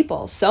many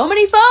people, so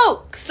many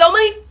folks! So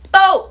many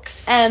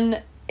folks!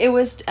 And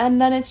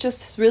then it's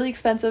just really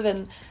expensive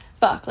and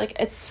fuck, like,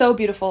 it's so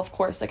beautiful, of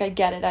course, like, I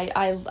get it,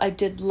 I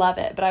did love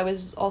it, but I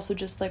was also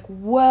just like,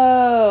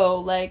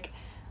 whoa, like,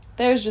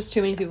 there's just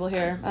too many people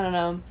here, I don't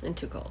know. And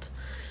too cold.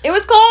 It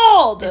was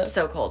cold! It's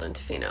so cold in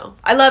Tofino.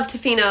 I love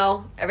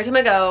Tofino. Every time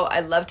I go, I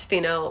love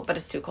Tofino, but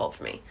it's too cold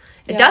for me.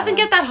 It doesn't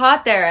get that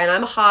hot there, and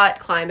I'm a hot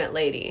climate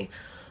lady.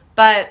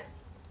 But,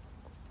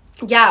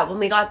 yeah, when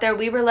we got there,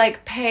 we were,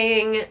 like,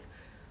 paying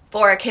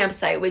for a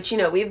campsite, which, you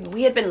know,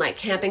 we had been, like,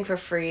 camping for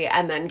free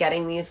and then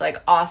getting these, like,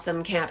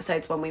 awesome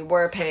campsites when we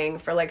were paying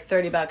for, like,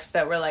 $30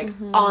 that were, like,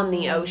 on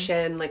the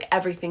ocean, like,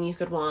 everything you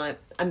could want,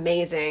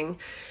 amazing.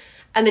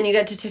 And then you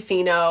get to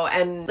Tofino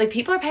and, like,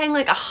 people are paying,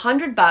 like,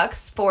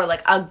 $100 for,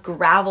 like, a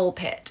gravel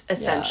pit,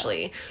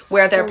 essentially,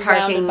 where they're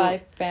parking... Surrounded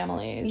by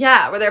families.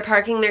 Yeah, where they're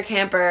parking their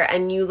camper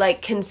and you,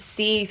 like, can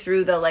see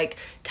through the, like,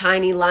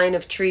 tiny line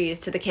of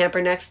trees to the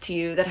camper next to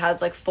you that has,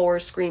 like,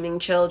 4 screaming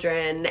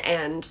children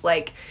and,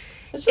 like...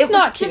 It's just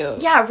not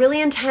cute. Yeah, really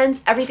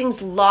intense.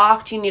 Everything's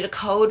locked. You need a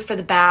code for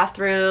the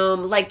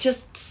bathroom. Like,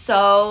 just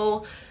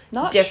so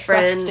not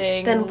different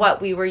trusting. Than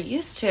what we were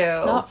used to.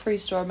 Not free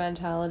store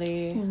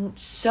mentality.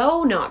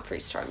 So not free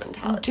store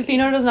mentality.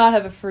 Tofino does not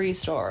have a free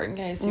store, in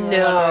case you were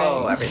wondering.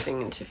 wondering.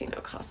 Everything in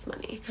Tofino costs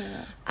money.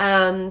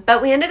 Yeah.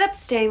 But we ended up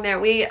staying there.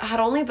 We had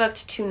only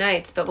booked 2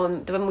 nights, but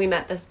when we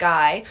met this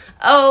guy,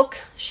 Oak,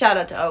 shout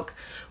out to Oak,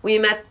 we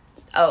met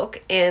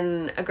Oak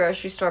in a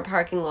grocery store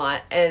parking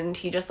lot, and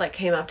he just, like,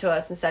 came up to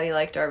us and said he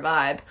liked our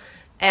vibe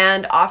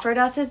and offered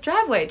us his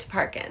driveway to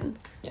park in.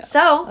 Yeah,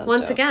 so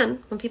once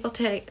again, when people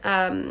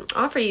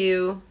offer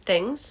you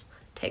things,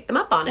 take them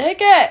up on it.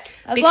 Take it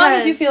as long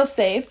as you feel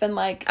safe, and,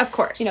 like, of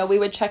course, you know, we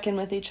would check in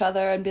with each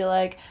other and be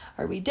like,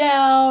 are we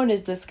down?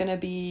 Is this gonna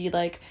be,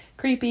 like,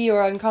 creepy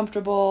or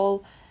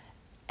uncomfortable?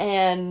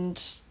 And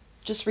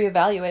just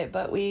reevaluate.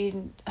 But we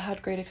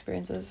had great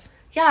experiences.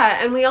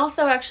 Yeah, and we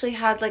also actually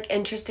had, like,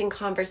 interesting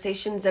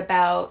conversations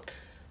about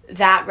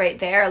that right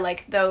there.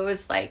 Like,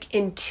 those, like,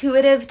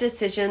 intuitive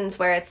decisions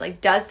where it's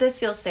like, does this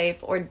feel safe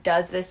or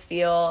does this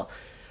feel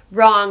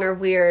wrong or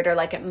weird or,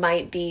 like, it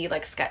might be,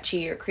 like,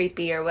 sketchy or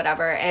creepy or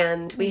whatever.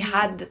 And we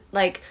had,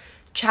 like,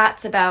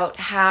 chats about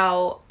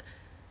how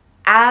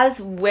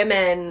as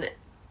women,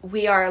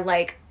 we are,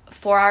 like,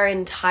 for our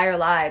entire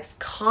lives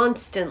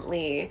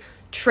constantly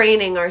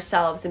training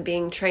ourselves and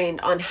being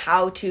trained on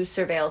how to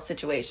surveil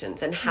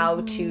situations and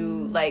how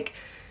to, like,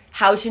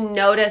 how to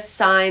notice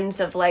signs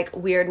of, like,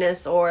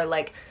 weirdness or,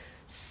 like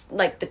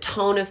the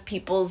tone of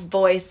people's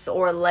voice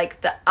or,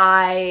 like, the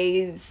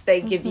eyes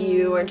they give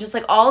you, or just,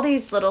 like, all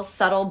these little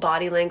subtle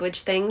body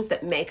language things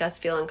that make us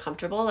feel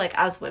uncomfortable. Like,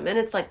 as women,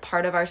 it's, like,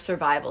 part of our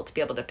survival to be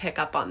able to pick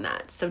up on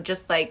that. So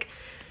just, like,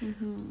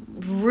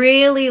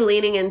 really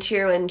leaning into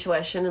your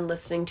intuition and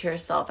listening to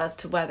yourself as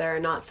to whether or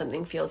not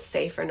something feels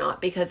safe or not,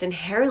 because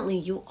inherently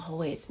you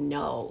always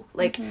know,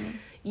 like,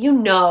 you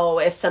know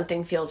if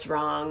something feels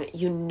wrong,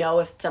 you know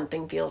if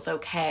something feels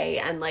okay,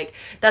 and, like,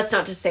 that's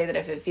not to say that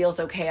if it feels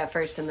okay at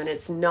first and then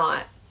it's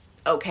not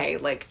okay,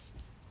 like,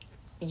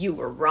 you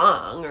were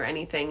wrong or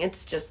anything.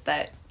 It's just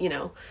that, you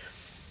know,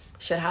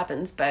 shit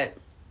happens. But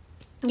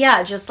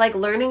yeah, just, like,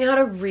 learning how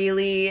to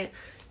really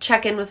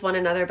check in with one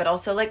another, but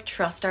also, like,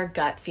 trust our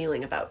gut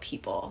feeling about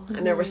people.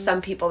 And there were some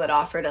people that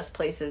offered us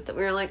places that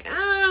we were like,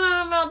 I don't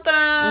know about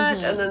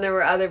that. And then there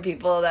were other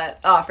people that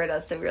offered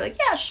us that we were like,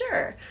 yeah,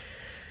 sure.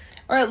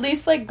 Or at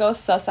least, like, go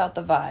suss out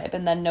the vibe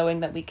and then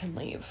knowing that we can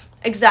leave.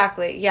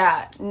 Exactly,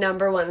 yeah.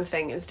 Number one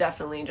thing is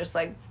definitely just,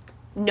 like,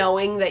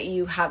 knowing that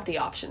you have the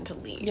option to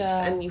leave.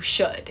 Yeah. And you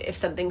should. If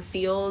something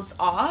feels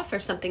off or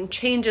something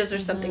changes or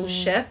something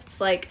shifts,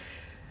 like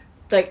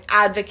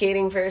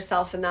advocating for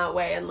yourself in that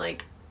way and,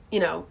 like, you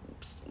know,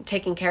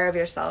 taking care of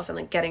yourself and,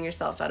 like, getting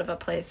yourself out of a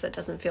place that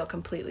doesn't feel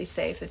completely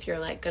safe if you're,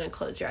 like, going to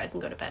close your eyes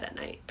and go to bed at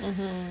night.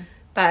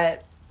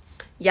 But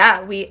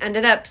yeah, we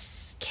ended up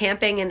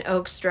camping in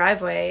Oak's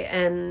driveway,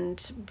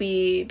 and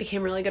we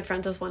became really good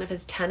friends with one of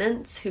his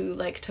tenants who,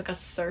 like, took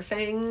us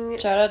surfing.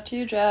 Shout out to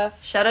you,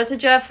 Jeff. Shout out to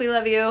Jeff. We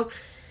love you.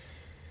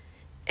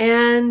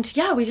 And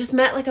yeah, we just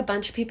met, like, a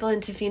bunch of people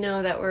in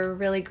Tofino that were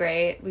really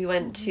great. We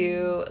went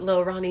to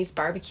Lil Ronnie's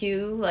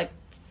barbecue, like,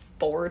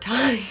 4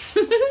 times.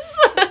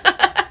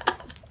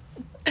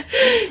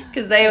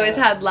 Because they always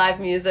had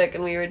live music,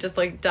 and we were just,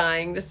 like,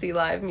 dying to see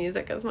live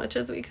music as much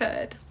as we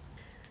could.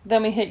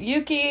 Then we hit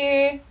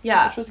Yuki.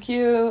 Yeah. Which was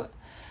cute.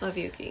 Love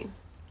Yuki.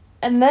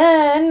 And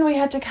then we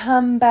had to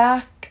come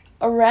back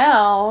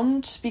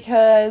around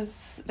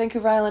because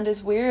Vancouver Island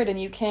is weird and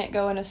you can't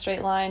go in a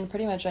straight line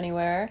pretty much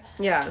anywhere.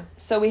 Yeah.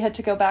 So we had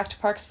to go back to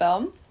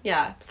Parksville.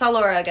 Yeah. Saw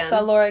Laura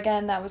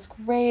again. That was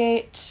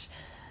great.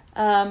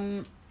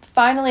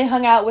 Finally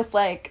hung out with,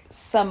 like,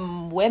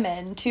 some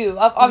women, too.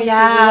 Obviously, we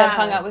had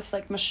hung out with,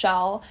 like,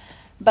 Michelle.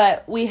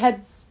 But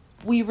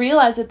we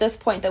realized at this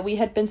point that we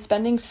had been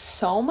spending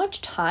so much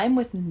time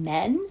with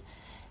men.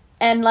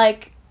 And,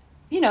 like,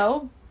 you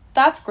know,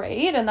 that's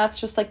great. And that's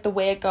just, like, the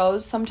way it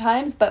goes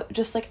sometimes. But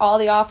just, like, all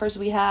the offers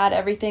we had,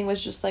 everything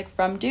was just, like,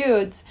 from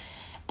dudes.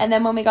 And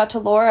then when we got to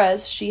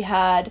Laura's, she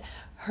had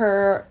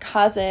her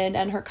cousin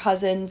and her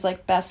cousin's,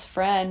 like, best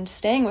friend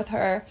staying with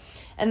her.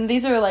 And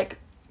these are, like,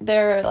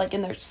 they're, like,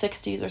 in their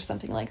 60s or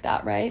something like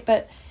that, right?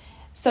 But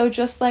so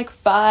just, like,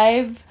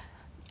 5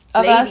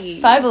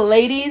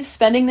 ladies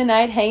spending the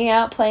night hanging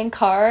out playing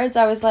cards.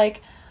 I was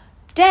like,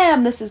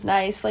 damn, this is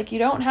nice. Like, you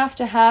don't have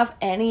to have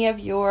any of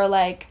your,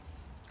 like,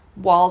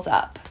 walls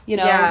up, you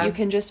know? You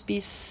can just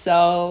be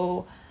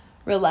so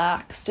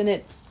relaxed,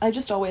 and I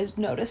just always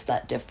notice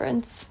that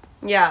difference.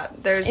 Yeah,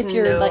 if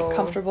you're like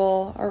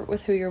comfortable or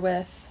with who you're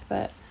with.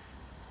 But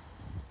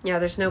yeah,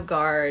 there's no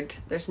guard,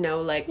 there's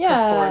no, like,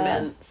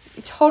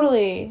 performance.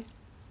 Totally.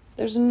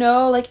 There's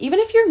no, like, even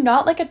if you're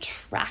not, like,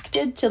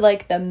 attracted to,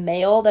 like, the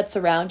male that's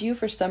around you,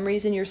 for some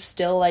reason you're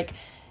still, like,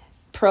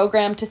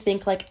 programmed to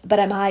think, like, but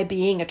am I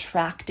being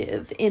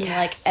attractive in,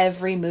 like,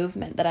 every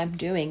movement that I'm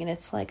doing? And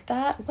it's like,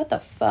 what the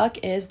fuck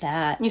is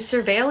that? You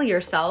surveil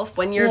yourself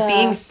when you're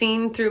being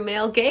seen through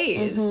male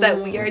gaze.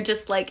 That we are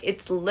just, like,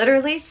 it's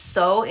literally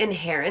so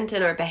inherent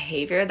in our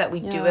behavior that we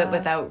do it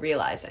without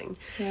realizing.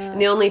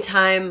 And the only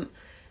time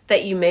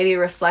that you maybe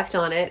reflect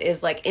on it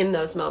is, like, in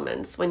those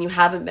moments when you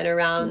haven't been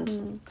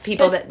around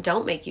people that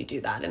don't make you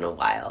do that in a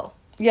while.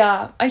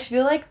 Yeah, I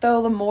feel like,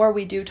 though, the more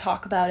we do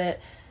talk about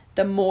it,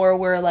 the more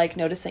we're, like,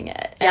 noticing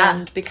it. Yeah,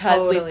 and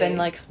because we've been,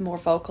 like, more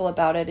vocal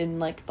about it in,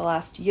 like, the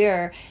last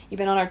year,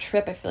 even on our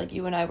trip, I feel like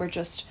you and I were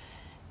just,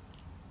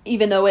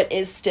 even though it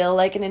is still,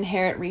 like, an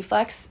inherent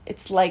reflex,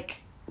 it's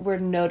like we're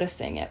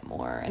noticing it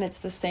more. And it's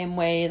the same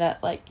way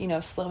that, like, you know,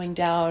 slowing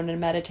down and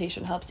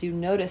meditation helps you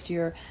notice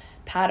your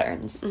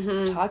patterns.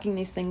 Talking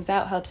these things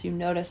out helps you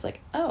notice,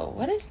 like, oh,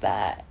 what is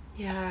that?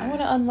 I want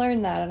to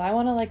unlearn that, and I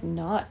want to, like,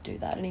 not do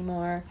that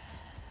anymore.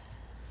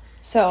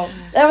 So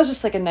that was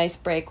just, like, a nice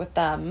break with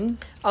them.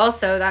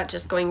 Also, that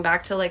just going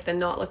back to, like, the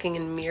not looking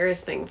in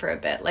mirrors thing for a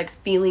bit, like,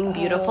 feeling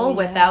beautiful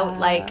without,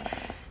 like,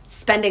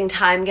 spending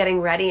time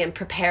getting ready and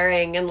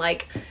preparing and,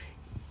 like,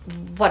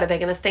 what are they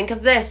going to think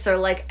of this? Or,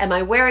 like, am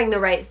I wearing the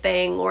right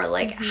thing? Or,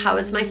 like, how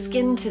is my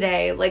skin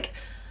today? Like,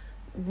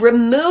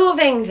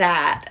 removing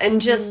that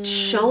and just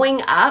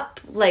showing up,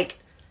 like,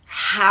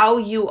 how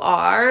you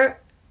are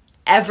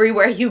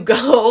everywhere you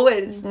go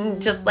is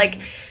just, like,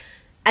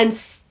 and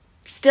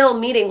still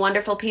meeting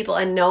wonderful people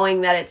and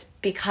knowing that it's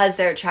because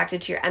they're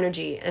attracted to your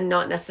energy and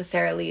not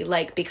necessarily,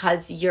 like,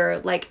 because you're,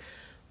 like,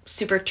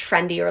 super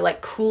trendy or,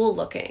 like, cool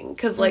looking.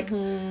 Because, like,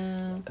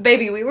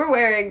 baby, we were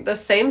wearing the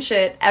same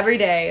shit every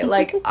day.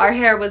 Like, our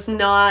hair was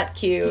not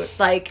cute.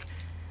 Like,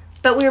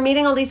 but we were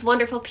meeting all these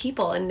wonderful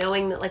people, and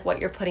knowing that, like, what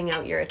you're putting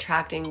out, you're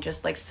attracting,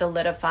 just, like,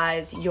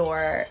 solidifies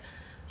your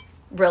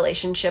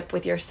relationship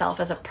with yourself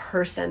as a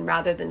person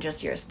rather than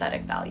just your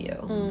aesthetic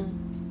value.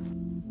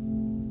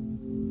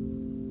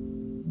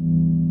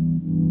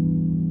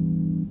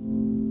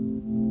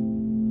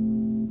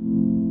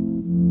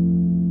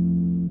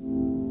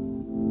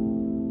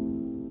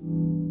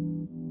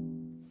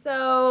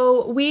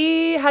 So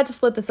we had to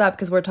split this up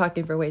because we're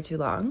talking for way too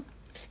long.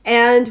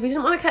 And we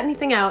didn't want to cut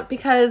anything out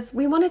because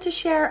we wanted to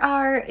share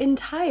our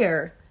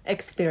entire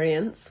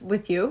experience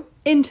with you.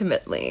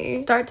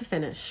 Intimately. Start to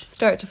finish.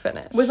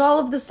 With all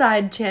of the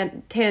side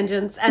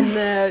tangents and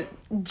the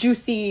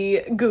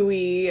juicy,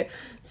 gooey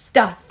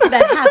stuff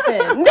that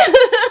happened.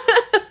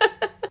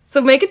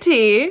 So make a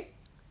tea.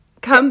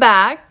 Come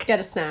back. Get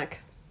a snack.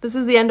 This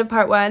is the end of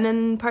part 1,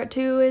 and part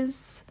 2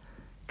 is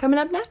coming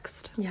up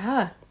next.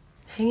 Yeah.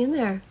 Hang in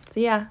there.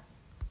 See ya.